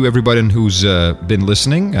 Thank you, everybody who's been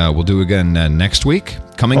listening. We'll do again next week.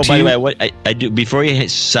 Coming to you. Oh, by the way, what I do before you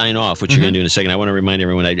sign off, what you're going to do in a second, I want to remind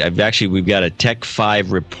everyone, we've got a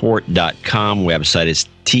tech5report.com website. It's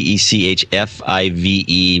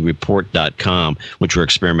TECHFIVE report.com, which we're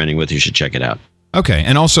experimenting with. You should check it out. Okay,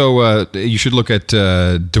 and also you should look at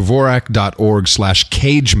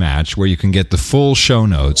Dvorak.org/cage match, where you can get the full show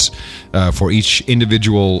notes for each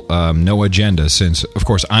individual No Agenda, since, of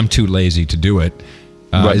course, I'm too lazy to do it.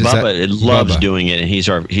 But Bubba loves doing it, and he's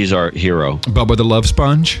our hero. Bubba the Love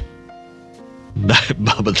Sponge?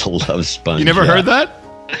 Bubba the Love Sponge. You never heard that?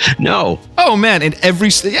 No. Oh, man,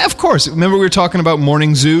 yeah, of course. Remember we were talking about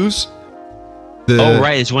morning zoos?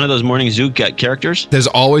 Right. It's one of those morning zoo characters. There's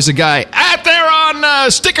always a guy out there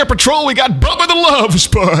on Sticker Patrol. We got Bubba the Love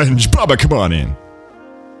Sponge. Bubba, come on in.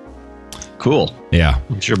 Cool. Yeah.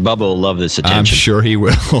 I'm sure Bubba will love this attention. I'm sure he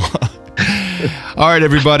will. All right,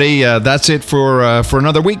 everybody. That's it for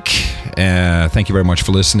another week. Thank you very much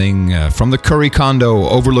for listening. From the Curry Condo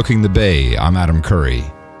overlooking the bay, I'm Adam Curry.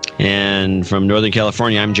 And from Northern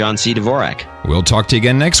California, I'm John C. Dvorak. We'll talk to you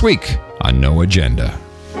again next week on No Agenda.